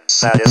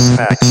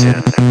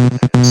 satisfaction,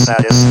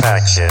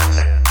 satisfaction,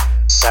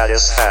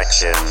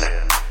 satisfaction,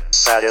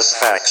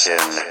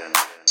 satisfaction,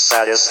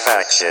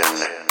 satisfaction,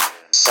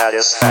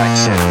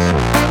 satisfaction,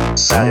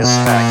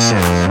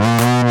 satisfaction,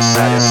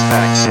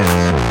 satisfaction,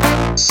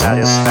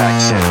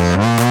 satisfaction,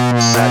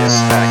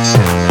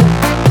 satisfaction,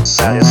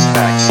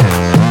 satisfaction,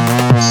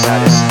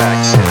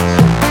 satisfaction,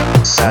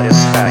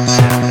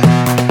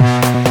 satisfaction.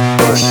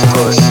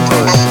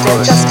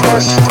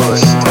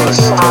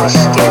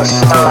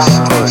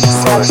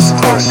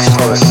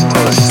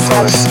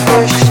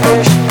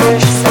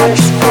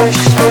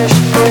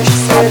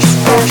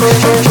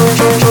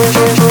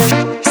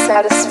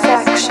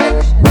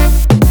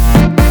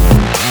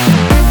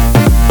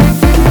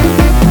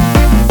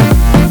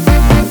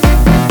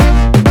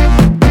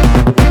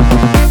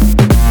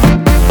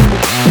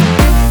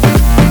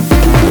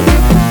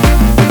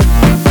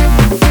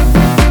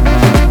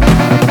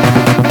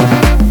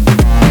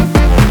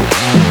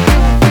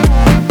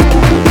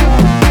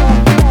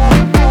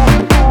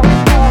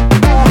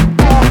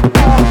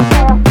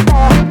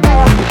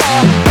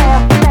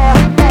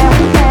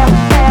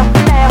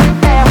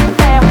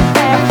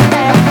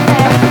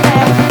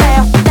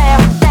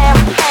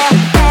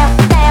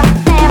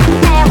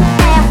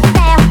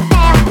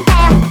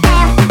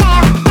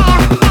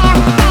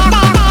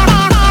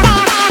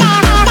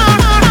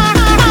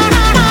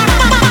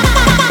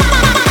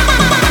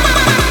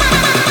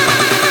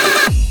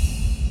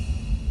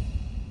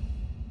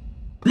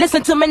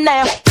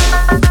 now.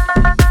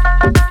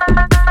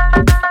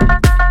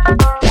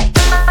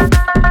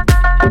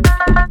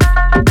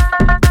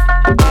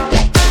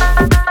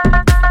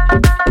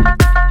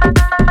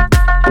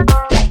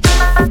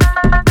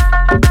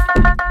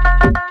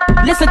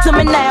 Listen to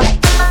me now.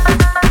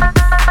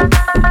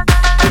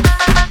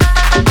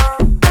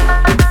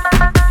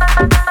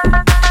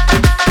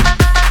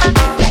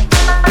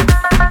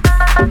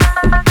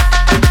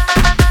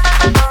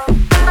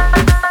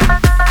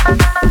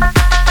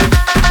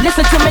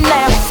 Listen to me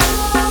now.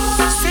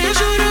 Cê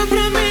jurou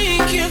pra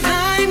mim que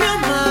vai me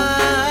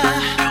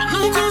amar. Eu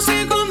não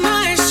consigo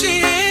mais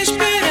te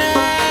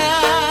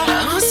esperar.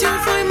 A ânsia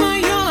foi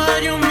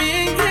maior, eu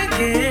me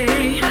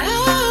entreguei.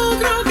 Eu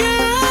droguei.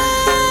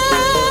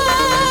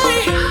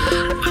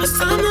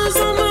 Passamos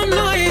uma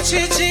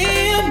noite de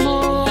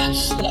amor.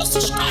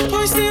 Nossos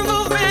corpos se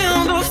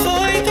envolvendo,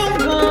 foi tão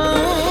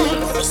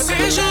bom.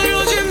 Você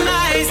jurou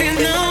demais e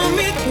não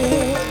me deu.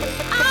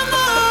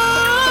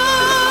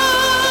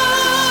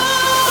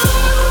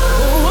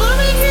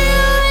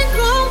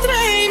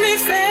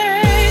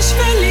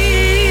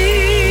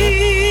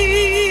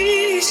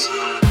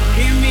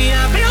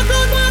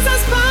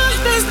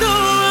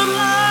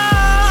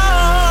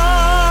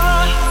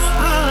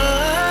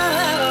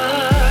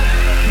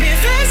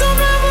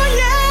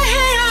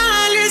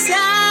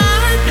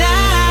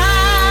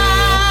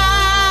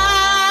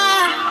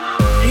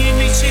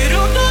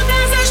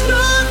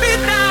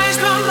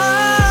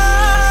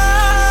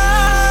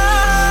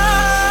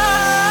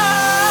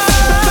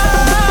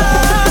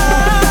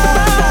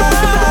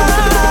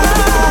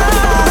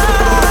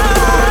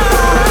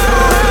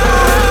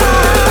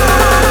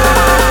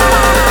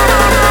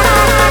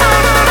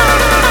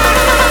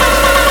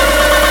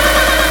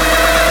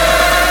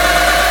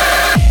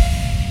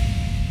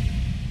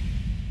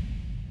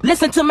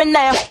 Listen to me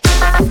now.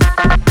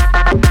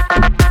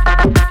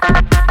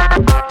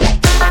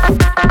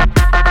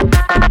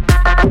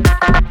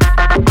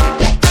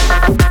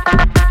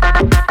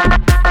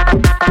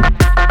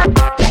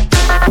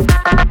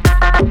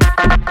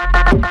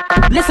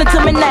 Listen to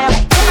me now.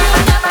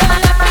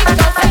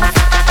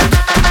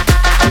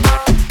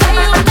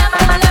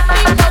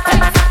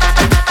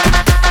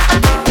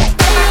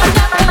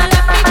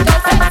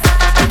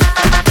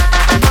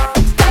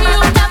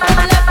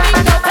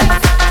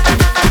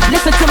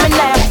 Listen to me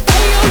now.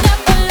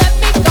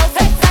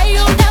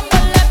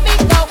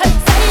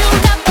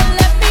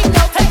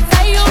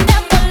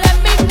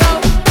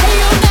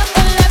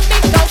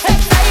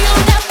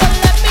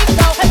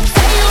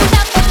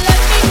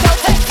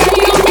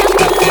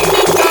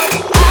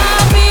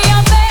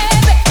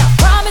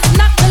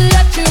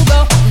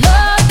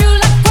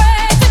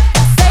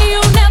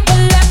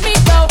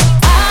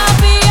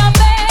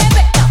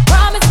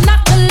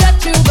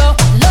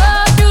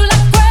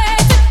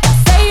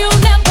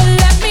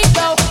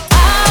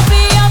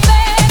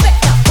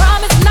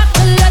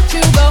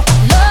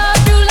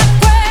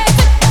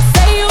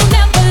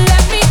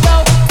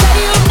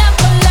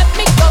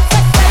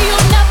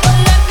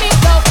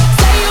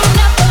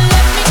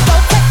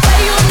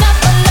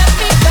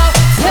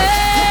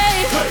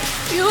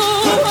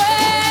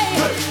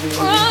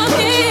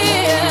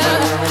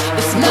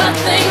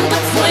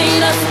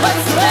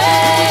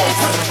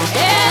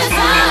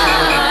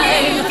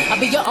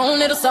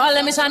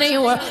 Shining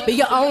your world, be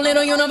your own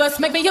little universe,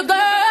 make me your girl.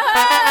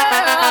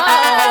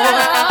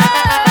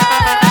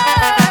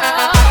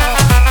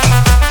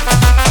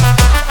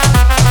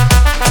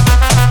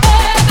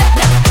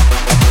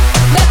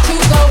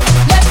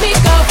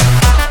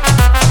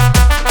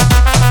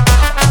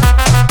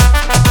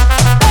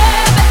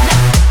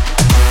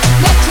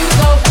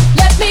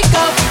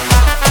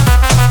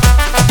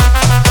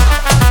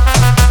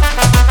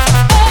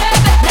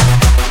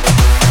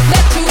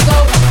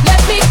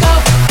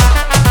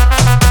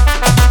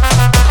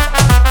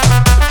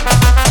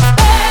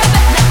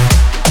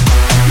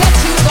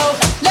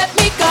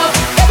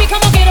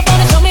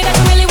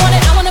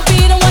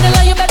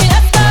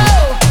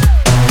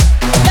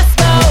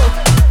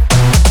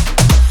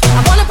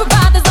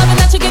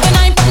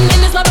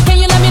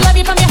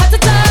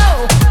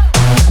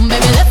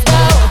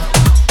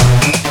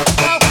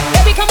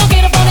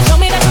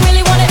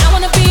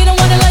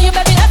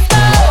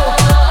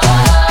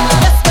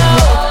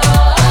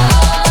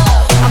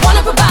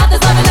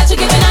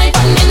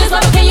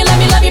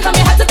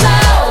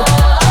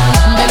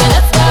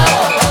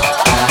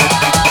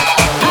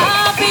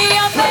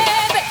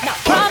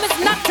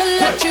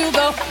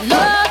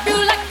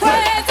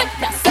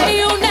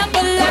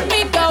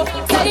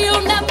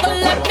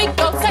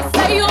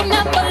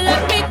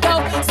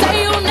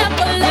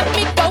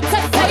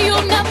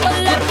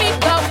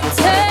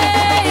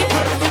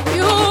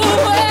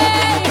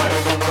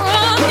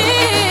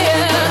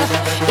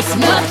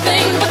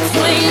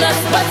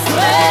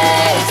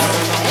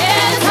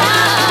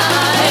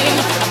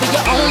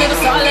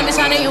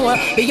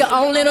 Be your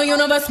own little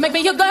universe, make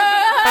me your girl.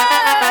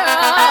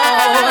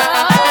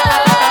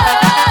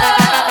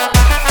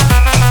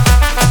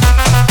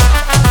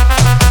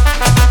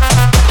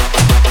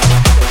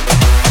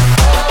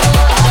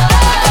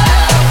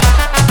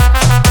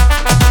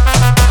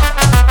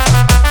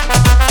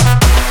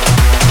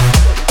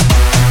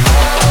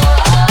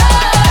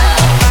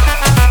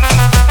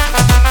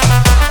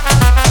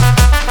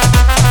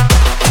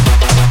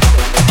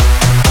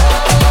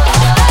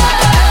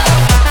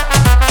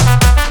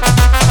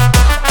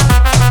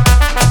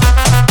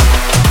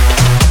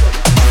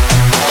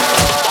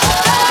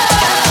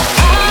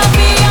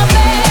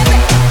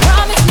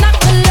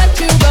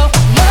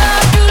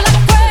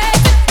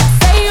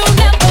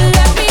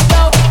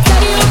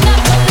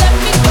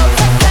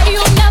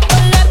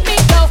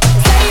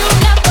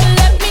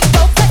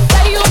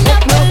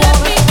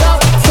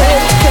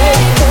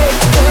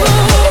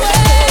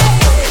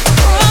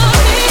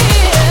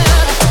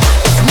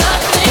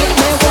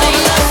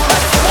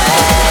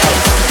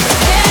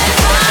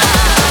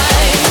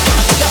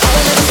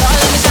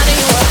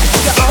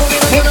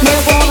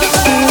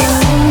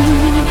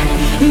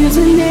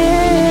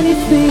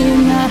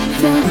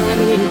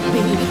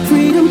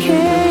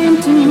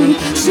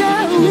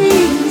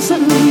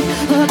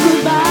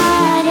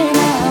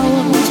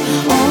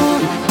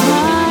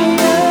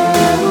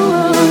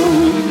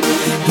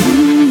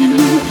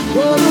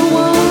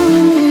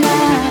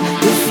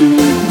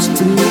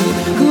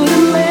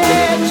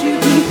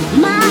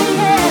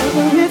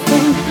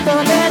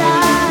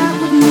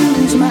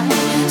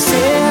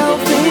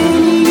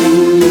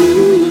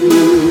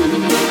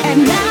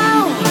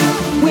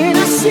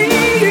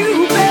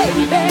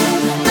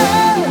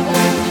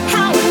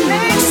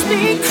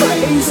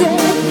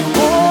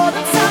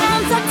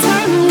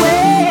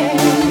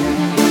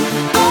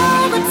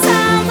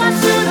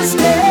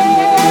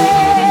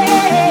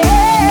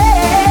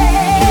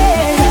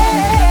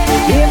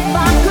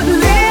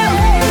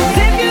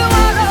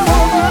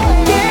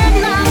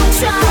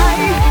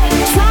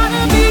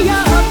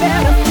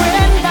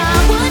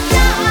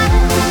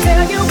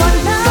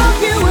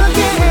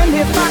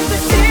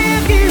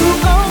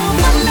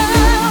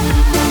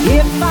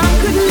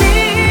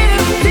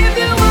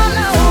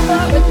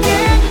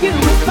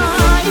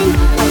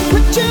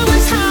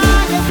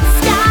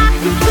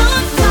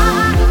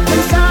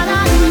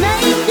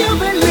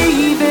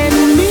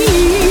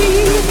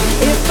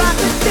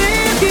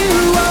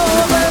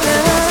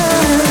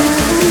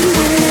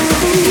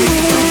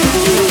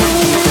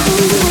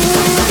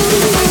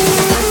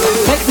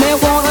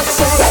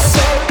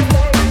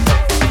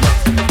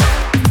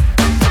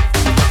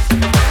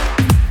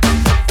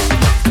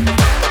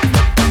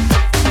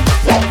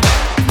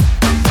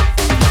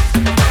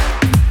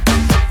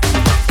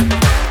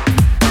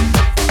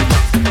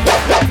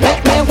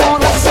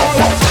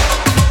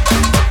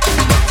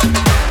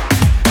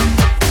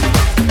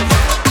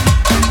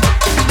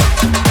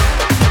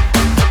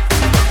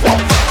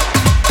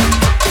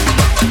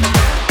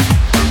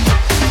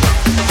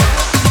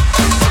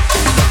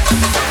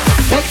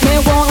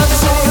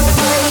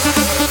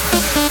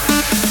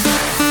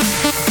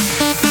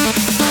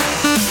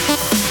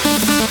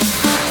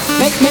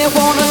 me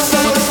wanna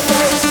say,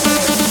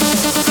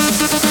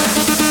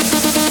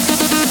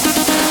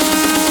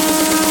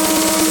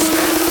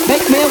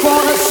 make me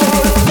wanna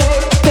say,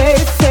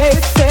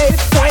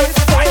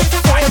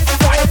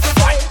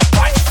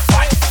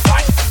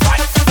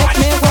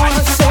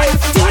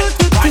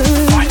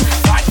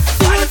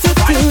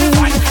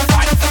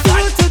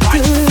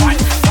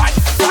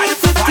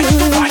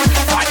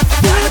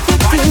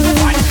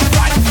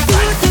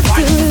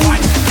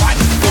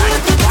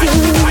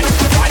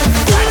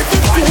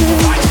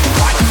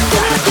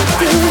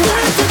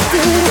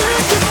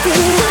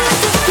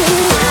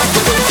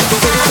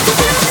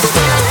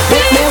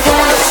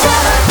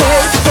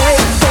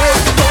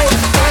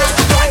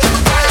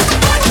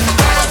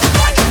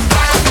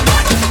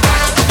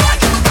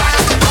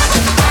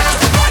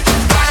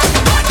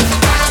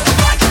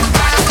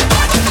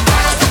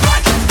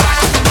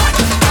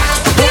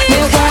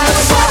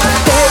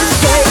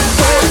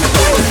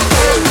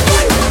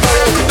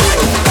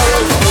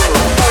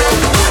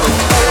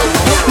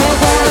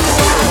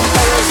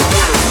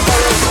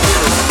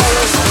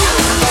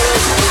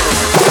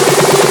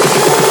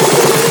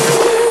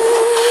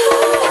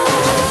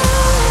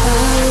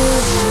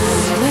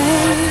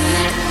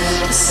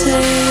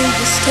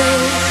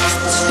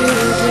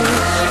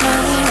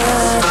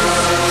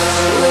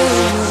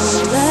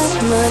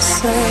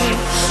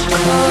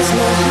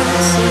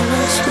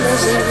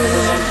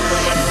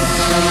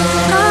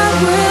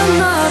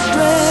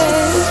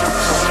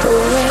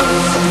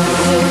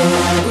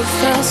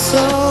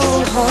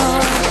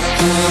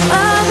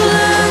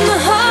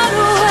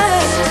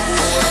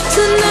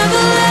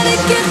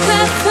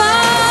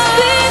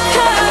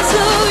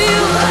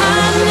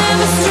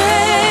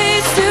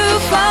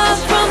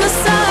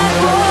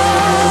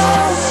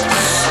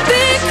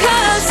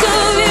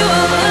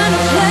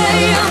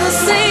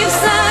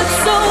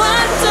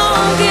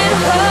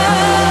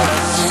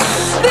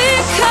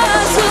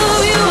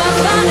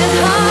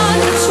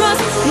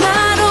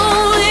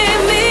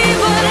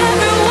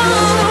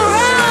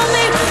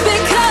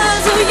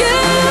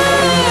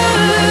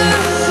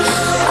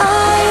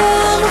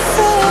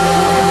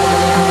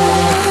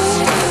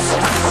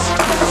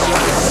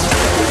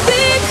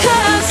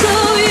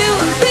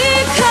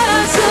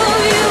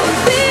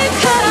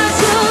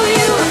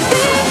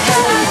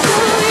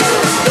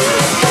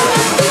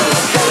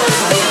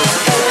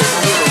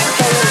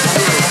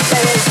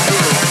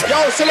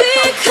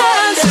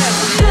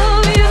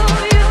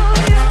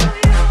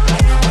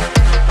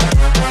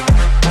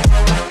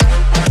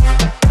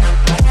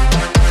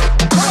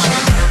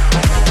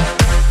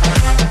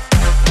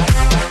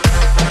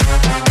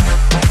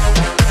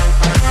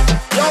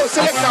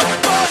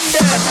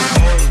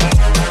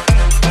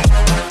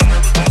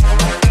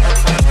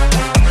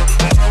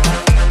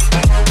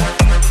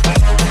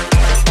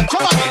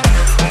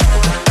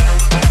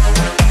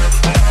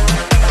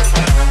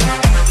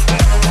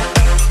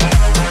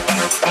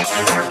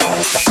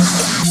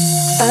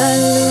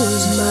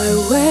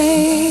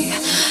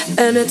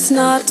 It's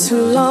not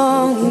too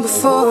long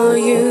before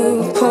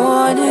you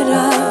point it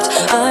out.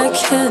 I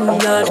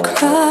cannot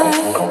cry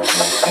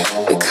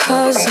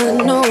because I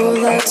know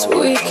that's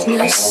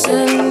weakness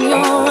in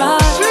your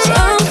eyes.